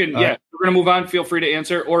 You can, we're going to move on. Feel free to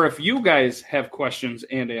answer. Or if you guys have questions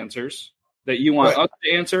and answers that you want us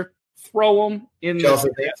to answer, throw them in the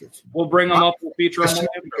answers. We'll bring them up. We'll feature them.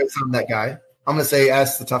 Because I'm that guy. I'm going to say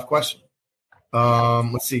ask the tough question.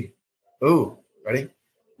 Let's see. Oh, ready?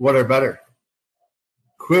 What are better?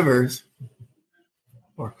 Quivers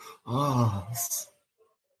or ahs?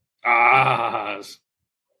 Ahs.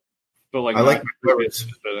 But I like my quivers.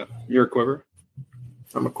 You're a quiver?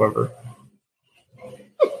 I'm a quiver.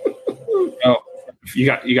 Oh, you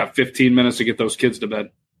got 15 minutes to get those kids to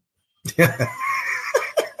bed.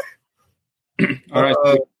 All right.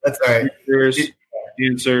 That's all right.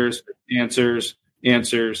 Answers,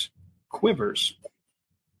 quivers.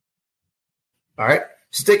 All right.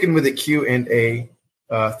 Sticking with the Q&A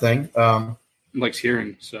thing. likes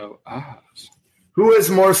hearing. So, Who has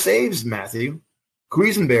more saves, Matthew?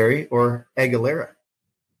 Quisenberry or Aguilera?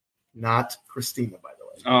 Not Christina, by the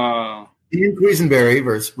way. Ian Quisenberry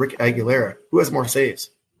versus Rick Aguilera. Who has more saves?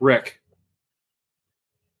 Rick.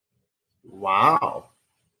 Wow.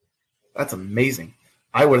 That's amazing.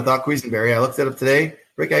 I would have thought Quisenberry. I looked it up today.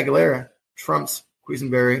 Rick Aguilera trumps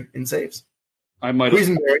Quisenberry in saves. I might have.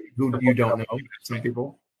 Quisenberry, who you don't know, some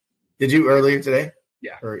people. Did you earlier today?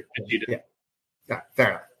 Yeah. Yeah, fair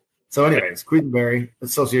enough. So anyways, Quisenberry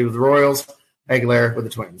associated with the Royals, Aguilera with the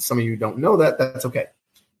Twins. Some of you don't know that. That's okay.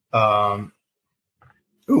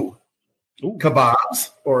 Ooh. Kebabs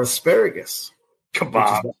or asparagus?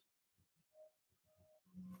 Kebabs.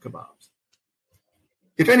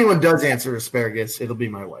 If anyone does answer asparagus, it'll be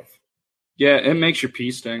my wife. Yeah, it makes your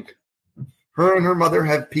pee stink. Her and her mother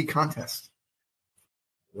have pee contest.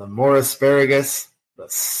 The more asparagus, the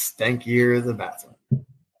stankier the bathroom.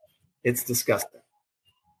 It's disgusting.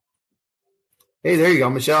 Hey, there you go,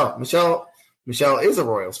 Michelle. Michelle is a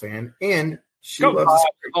Royals fan, and she loves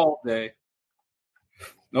asparagus all day.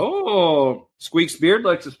 Oh, Squeak's beard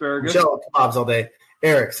likes asparagus. Michelle kebabs all day.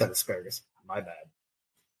 Eric said asparagus. My bad.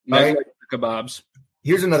 Meg likes kebabs.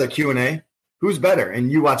 Here's another Q&A. Who's better? And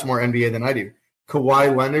you watch more NBA than I do.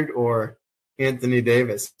 Kawhi Leonard or Anthony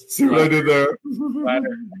Davis? See what I did there?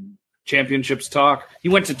 Championships talk. He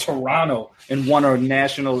went to Toronto and won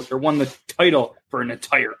the title for an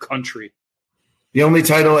entire country. The only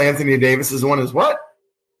title Anthony Davis has won is what?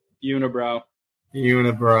 Unibrow.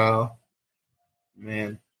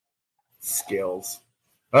 Man. Skills.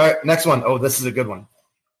 All right, next one. Oh, this is a good one.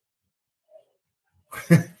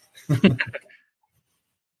 He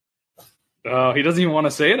doesn't even want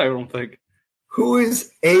to say it, I don't think. Who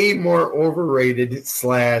is A, more overrated /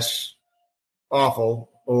 awful,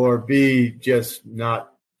 or B, just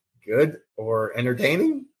not good or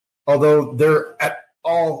entertaining? Although they're at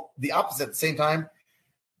all the opposite at the same time.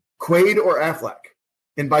 Quaid or Affleck?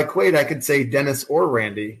 And by Quaid, I could say Dennis or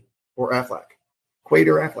Randy or Affleck. Quaid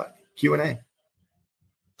or Affleck? Q&A.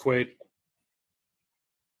 Quaid.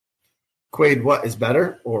 Quaid, what is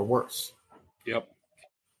better or worse? Yep.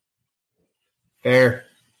 Fair.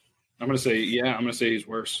 I'm going to say he's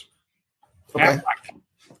worse. Okay. Affleck.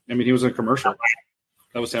 I mean, he was in a commercial.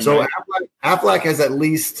 That was him. So right? Affleck has at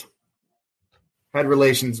least had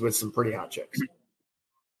relations with some pretty hot chicks.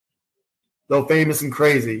 Though famous and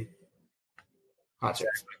crazy, hot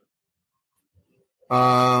chicks.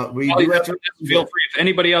 Feel free. If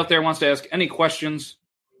anybody out there wants to ask any questions,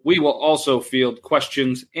 we will also field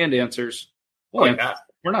questions and answers. We're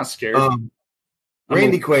not scared.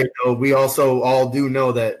 Randy Quaid, though, we also all do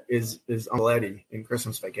know that is Uncle Eddie in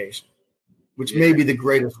Christmas Vacation, which may be the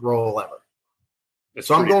greatest role ever.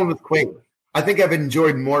 So I'm going with Quaid. I think I've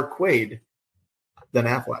enjoyed more Quaid than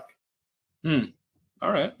Affleck.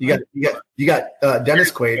 All right. You got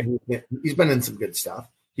Dennis Quaid. He's been in some good stuff.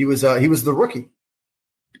 He was the Rookie.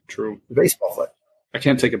 True. The baseball flick. I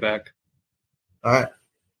can't take it back. All right.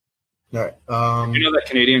 You know that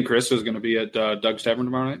Canadian Chris is going to be at Doug's Tavern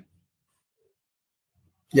tomorrow night?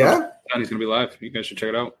 Yeah? And he's going to be live. You guys should check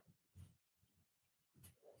it out.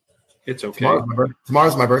 It's okay.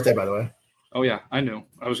 Tomorrow's my birthday, by the way. Oh, yeah. I knew.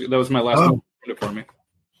 That was my last one. Put it for me.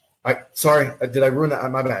 Sorry. Did I ruin that?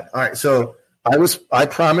 My bad. All right. So I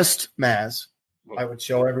promised Maz I would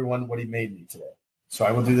show everyone what he made me today. So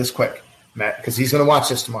I will do this quick, Matt, because he's going to watch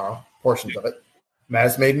this tomorrow, portions of it.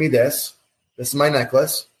 Maz made me this. This is my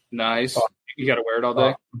necklace. Nice. You got to wear it all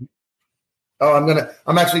day?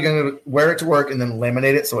 I'm actually going to wear it to work and then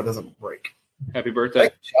laminate it so it doesn't break. Happy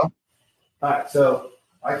birthday. All right. So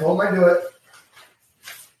I told him I'd do it.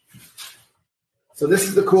 So this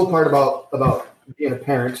is the cool part about being a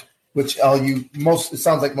parent, which it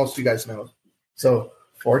sounds like most of you guys know. So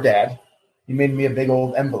for Dad, he made me a big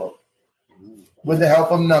old envelope with the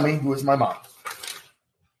help of Nummy, who is my mom.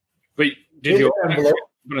 But did you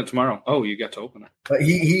open it tomorrow? Oh, you got to open it. But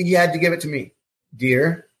he had to give it to me.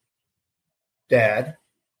 Dear Dad,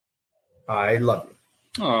 I love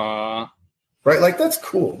you. Aww. Right? Like, that's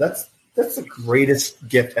cool. That's the greatest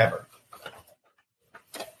gift ever.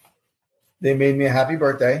 They made me a happy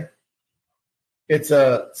birthday. It's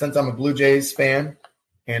since I'm a Blue Jays fan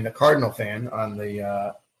and a Cardinal fan on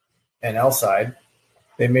the NL side,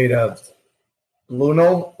 they made a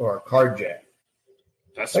Bluno or a card jack.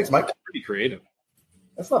 Thanks, Mike. Pretty creative.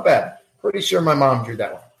 That's not bad. Pretty sure my mom drew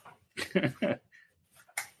that one.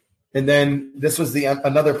 And then this was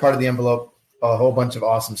another part of the envelope, a whole bunch of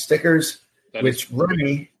awesome stickers, which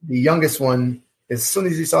Remy, the youngest one, as soon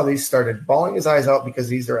as he saw these, started bawling his eyes out because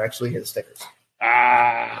these are actually his stickers.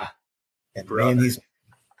 And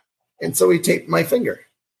so he taped my finger.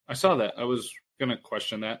 I saw that. I was going to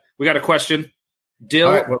question that. We got a question. Dill,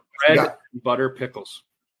 All right, what you bread, got? butter, pickles.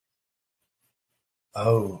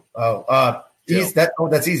 That's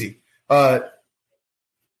easy. Can't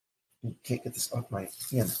get this off my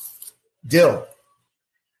hand. Dill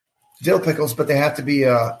pickles, but they have to be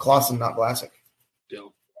Clausen, not Vlasic.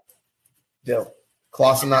 Dill.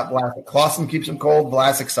 Clausen, not Vlasic. Clausen keeps them cold.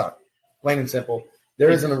 Vlasic suck. Plain and simple. There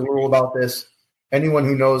isn't a rule about this. Anyone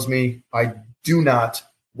who knows me, I do not,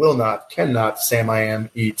 will not, cannot, Sam I am,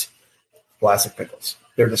 eat Vlasic pickles.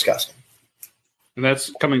 They're disgusting. And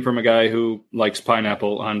that's coming from a guy who likes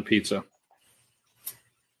pineapple on pizza.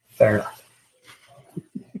 Fair enough.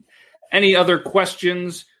 Any other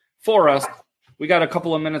questions for us? We got a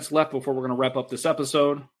couple of minutes left before we're going to wrap up this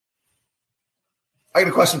episode. I got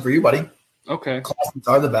a question for you, buddy. Okay. Clausens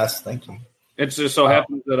are the best. Thank you. It just so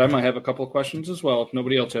happens that I might have a couple of questions as well if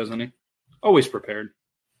nobody else has any. Always prepared.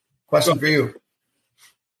 Question for you.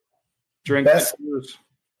 Drink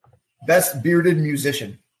Best bearded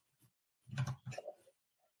musician.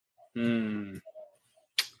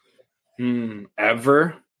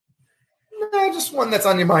 Ever? No, just one that's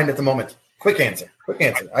on your mind at the moment. Quick answer.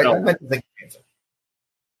 I meant to think answer.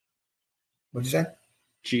 What'd you say?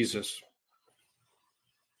 Jesus.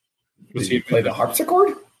 Did he play the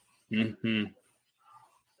harpsichord? Mm-hmm.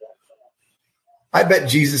 I bet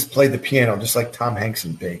Jesus played the piano just like Tom Hanks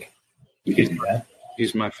in Big.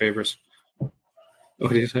 He's my favorite. What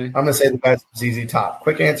do you say? I'm going to say the best ZZ Top.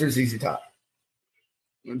 Quick answer, ZZ Top.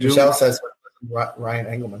 Michelle says Ryan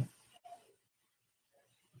Engelman.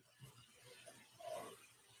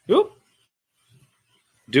 Oop.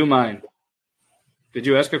 Do mine. Did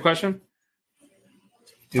you ask a question?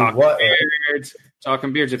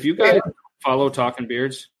 Talking Beards. If you guys follow Talking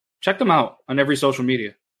Beards, check them out on every social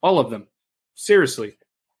media. All of them. Seriously.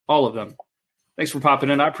 All of them. Thanks for popping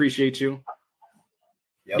in. I appreciate you.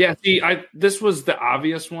 Yep. Yeah, see, this was the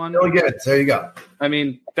obvious one. Really good. There you go. I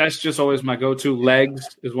mean, that's just always my go-to. Legs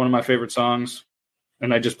is one of my favorite songs,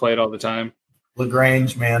 and I just play it all the time.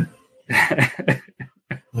 LaGrange, man.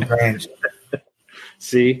 LaGrange.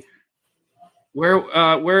 See?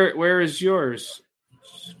 Where is yours?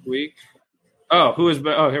 Squeak.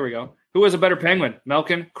 Oh, here we go. Who is a better Penguin?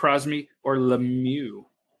 Malkin, Crosby, or Lemieux?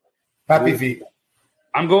 Happy feet.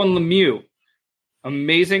 I'm going Lemieux.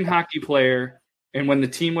 Amazing hockey player. And when the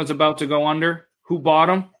team was about to go under, who bought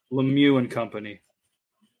him? Lemieux and company.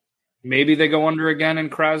 Maybe they go under again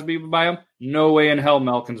and Crosby will buy him. No way in hell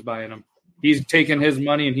Malkin's buying him. He's taking his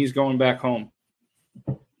money and he's going back home.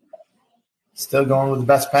 Still going with the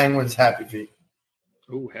best Penguins, Happy Feet.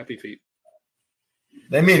 Ooh, Happy Feet.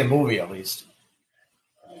 They made a movie at least.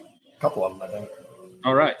 A couple of them, I think.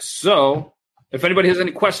 All right. So if anybody has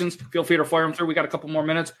any questions, feel free to fire them through. We got a couple more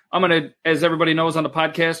minutes. I'm going to, as everybody knows on the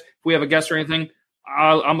podcast, if we have a guest or anything,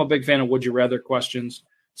 I'm a big fan of Would You Rather questions.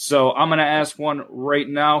 So I'm going to ask one right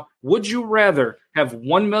now. Would you rather have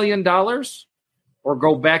 $1 million or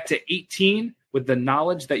go back to 18 with the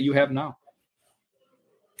knowledge that you have now?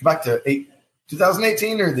 Back to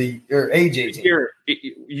 2018 or age 18?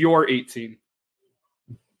 You're 18.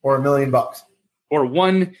 Or $1 million. Or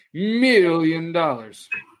 $1 million. That's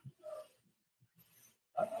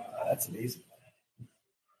an easy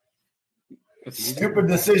one. Stupid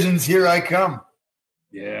decisions, here I come.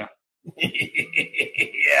 Yeah.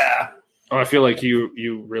 Yeah. Oh, I feel like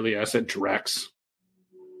you really, I said Drex.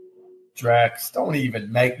 Drex. Don't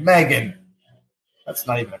even make Megan. That's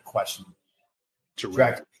not even a question.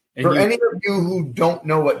 Drex. For any of you who don't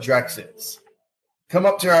know what Drex is, come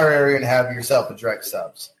up to our area and have yourself a Drex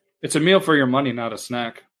subs. It's a meal for your money, not a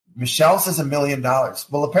snack. Michelle says $1 million.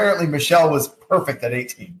 Well, apparently Michelle was perfect at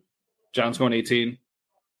 18. John's going 18.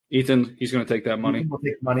 Ethan, he's going to take that money. We'll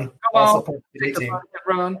take money. Also perfect at 18.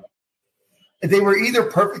 Run. They were either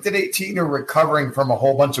perfect at 18 or recovering from a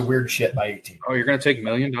whole bunch of weird shit by 18. Oh, you're going to take $1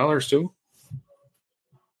 million too?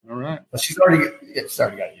 All right. But she's already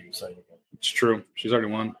got you. So it's true. She's already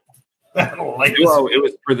won. Well, it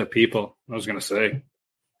was for the people, I was going to say.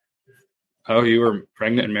 Oh, you were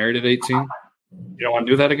pregnant and married at 18? You don't want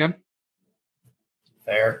to do that again?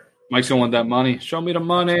 Fair. Mike's going to want that money. Show me the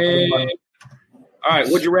money. All right.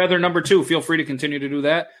 Would you rather, number 2, feel free to continue to do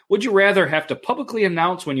that. Would you rather have to publicly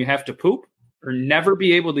announce when you have to poop or never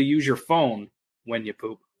be able to use your phone when you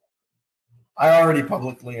poop? I already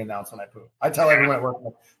publicly announce when I poop. I tell everyone at work,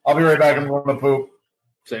 I'll be right back. I'm going to poop.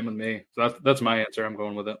 Same with me. So that's my answer. I'm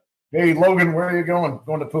going with it. Hey, Logan, where are you going?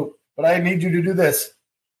 Going to poop. But I need you to do this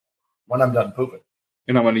when I'm done pooping.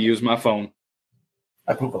 And I'm going to use my phone.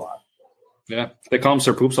 I poop a lot. Yeah. They call him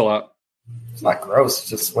Sir Poops a lot. It's not gross. It's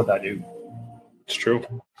just what I do. It's true.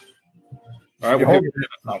 All right, You we'll hope give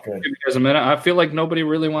it's not good. you guys a minute. I feel like nobody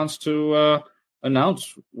really wants to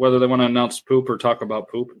announce whether they want to announce poop or talk about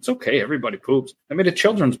poop. It's okay. Everybody poops. I made a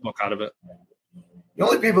children's book out of it. The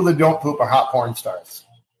only people that don't poop are hot porn stars.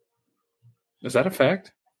 Is that a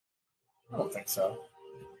fact? I don't think so.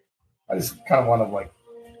 I just kind of want to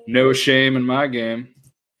No shame in my game.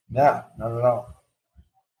 no.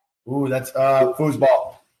 Ooh, that's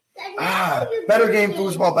foosball. Better game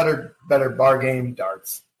foosball, better bar game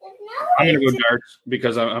darts. I'm going to go darts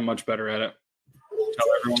because I'm much better at it. Tell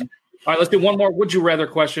everyone. All right, let's do one more would you rather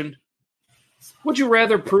question. Would you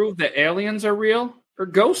rather prove that aliens are real or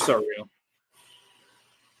ghosts are real?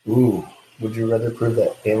 Ooh, would you rather prove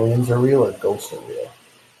that aliens are real or ghosts are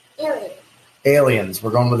real? Aliens.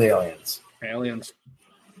 We're going with aliens. Aliens.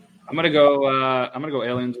 I'm gonna go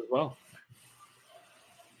aliens as well.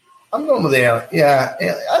 I'm going with aliens. Yeah,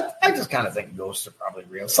 I just kind of think ghosts are probably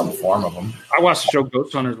real. Some form of them. I watched the show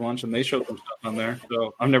Ghost Hunters once, and they showed some stuff on there.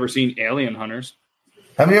 So I've never seen Alien Hunters.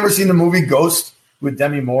 Have you ever seen the movie Ghost with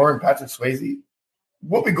Demi Moore and Patrick Swayze?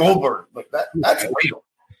 Whoopi Goldberg. That's real.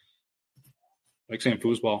 Like saying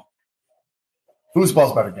foosball.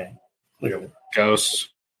 Foosball's a better game. Clearly. Ghosts.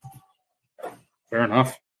 Fair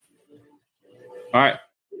enough. All right.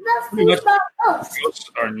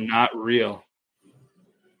 Ghosts are not real.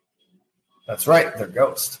 That's right. They're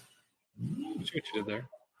ghosts. See what you did there.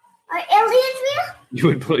 Are aliens real? You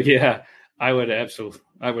would put, yeah. I would absolutely.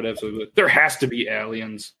 There has to be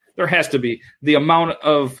aliens. There has to be. The amount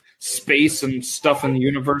of space and stuff in the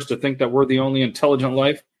universe to think that we're the only intelligent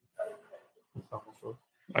life.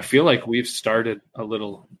 I feel like we've started a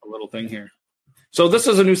little thing here. So this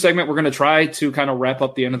is a new segment. We're going to try to kind of wrap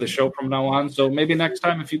up the end of the show from now on. So maybe next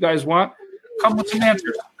time, if you guys want, come with some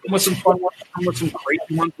answers. Come with some fun ones. Come with some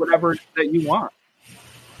crazy ones, whatever that you want.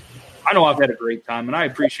 I know I've had a great time, and I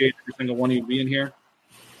appreciate every single one of you being here.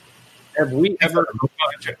 Have we ever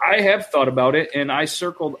 – I have thought about it, and I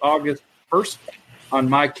circled August 1st on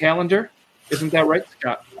my calendar. Isn't that right,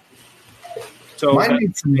 Scott? So Mine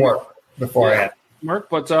needs some work before I had work,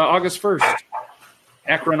 but August 1st,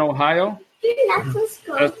 Akron, Ohio.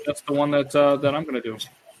 That's the one that I'm going to do.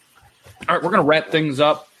 All right, we're going to wrap things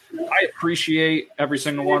up. I appreciate every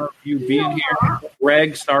single one of you being here.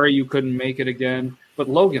 Greg, sorry you couldn't make it again. But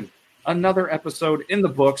Logan, another episode in the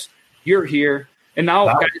books. You're here. And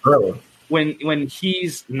now, guys, when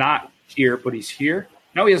he's not here, but he's here,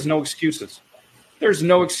 now he has no excuses. There's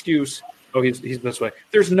no excuse. Oh, he's this way.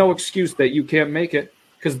 There's no excuse that you can't make it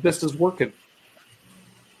because this is working.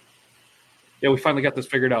 Yeah, we finally got this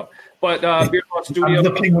figured out. But Beard Law Studio. I'm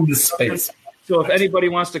looking into space. So if anybody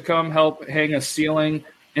wants to come help hang a ceiling,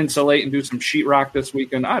 insulate, and do some sheetrock this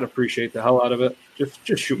weekend, I'd appreciate the hell out of it.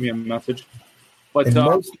 Just shoot me a message. But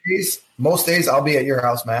most days I'll be at your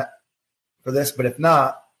house, Matt, for this. But if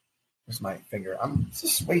not, there's my finger. I'm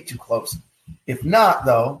just way too close. If not,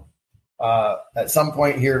 though, at some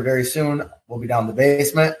point here very soon, we'll be down in the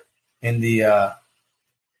basement in the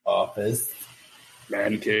office.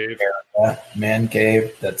 Man cave. Man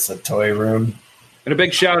cave. That's a toy room. And a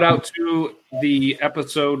big shout out to the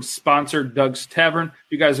episode sponsored Doug's Tavern.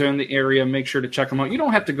 If you guys are in the area, make sure to check them out. You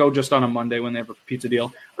don't have to go just on a Monday when they have a pizza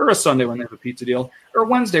deal, or a Sunday when they have a pizza deal, or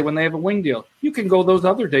Wednesday when they have a wing deal. You can go those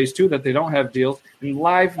other days too that they don't have deals. And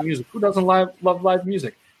live music. Who doesn't love live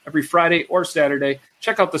music? Every Friday or Saturday.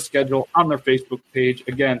 Check out the schedule on their Facebook page.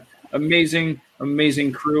 Again, amazing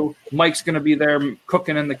crew. Mike's going to be there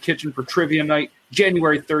cooking in the kitchen for trivia night,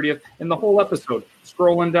 January 30th. And the whole episode,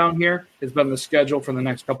 scrolling down here, has been the schedule for the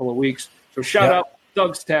next couple of weeks. So shout out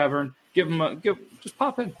Doug's Tavern. Just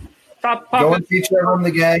pop in. Go and feature everyone in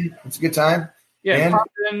the gang. It's a good time. Yeah, and pop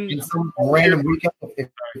in some random weekend. If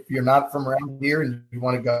you're not from around here and you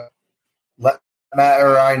want to go, let Matt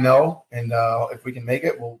or I know. And if we can make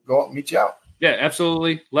it, we'll go out and meet you out. Yeah,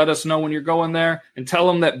 absolutely. Let us know when you're going there and tell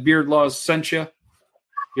them that Beard Laws sent you.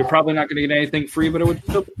 You're probably not going to get anything free, but it would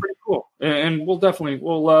still be pretty cool. And we'll definitely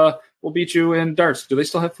we'll beat you in darts. Do they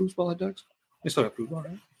still have foosball at Doug's? They still have foosball,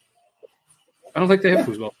 right? I don't think they have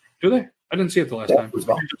foosball. Do they? I didn't see it the last time.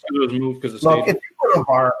 Foosball. It was moved because Look, if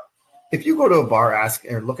you go to a bar, ask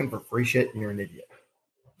or looking for free shit, you're an idiot.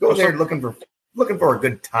 Go there looking for a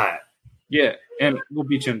good time. Yeah, and we'll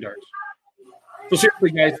beat you in darts. So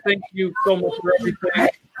seriously, guys, thank you so much for everything.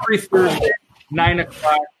 Every Thursday, 9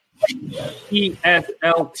 o'clock,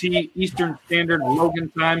 ESLT, Eastern Standard Logan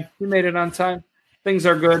time. We made it on time. Things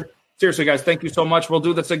are good. Seriously, guys, thank you so much. We'll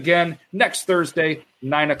do this again next Thursday,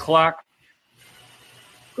 9 o'clock.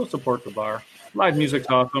 Go support the bar. Live music's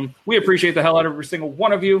awesome. We appreciate the hell out of every single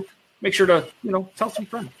one of you. Make sure to, tell some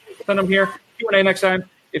friends. Send them here. Q&A next time.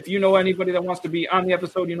 If you know anybody that wants to be on the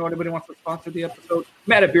episode, anybody wants to sponsor the episode,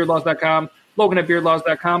 Matt at beardlaws.com. Logan at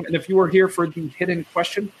beardlaws.com. And if you are here for the hidden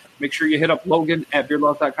question, make sure you hit up Logan at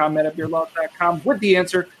beardlaws.com, Matt at beardlaws.com with the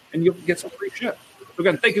answer, and you'll get some free shit. So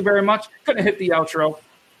again, thank you very much. Gonna hit the outro.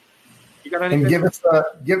 You got anything?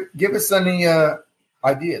 And give us any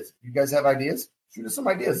ideas. You guys have ideas? Shoot us some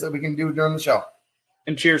ideas that we can do during the show.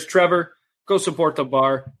 And cheers, Trevor. Go support the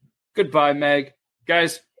bar. Goodbye, Meg.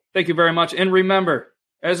 Guys, thank you very much. And remember,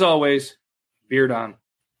 as always, beard on.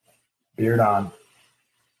 Beard on.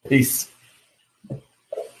 Peace.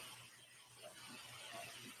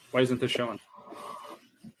 Why isn't this showing?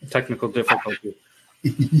 Technical difficulty.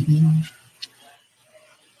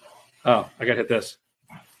 Oh, I got to hit this.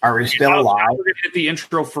 Are we still live? We're going to hit the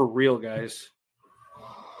intro for real, guys.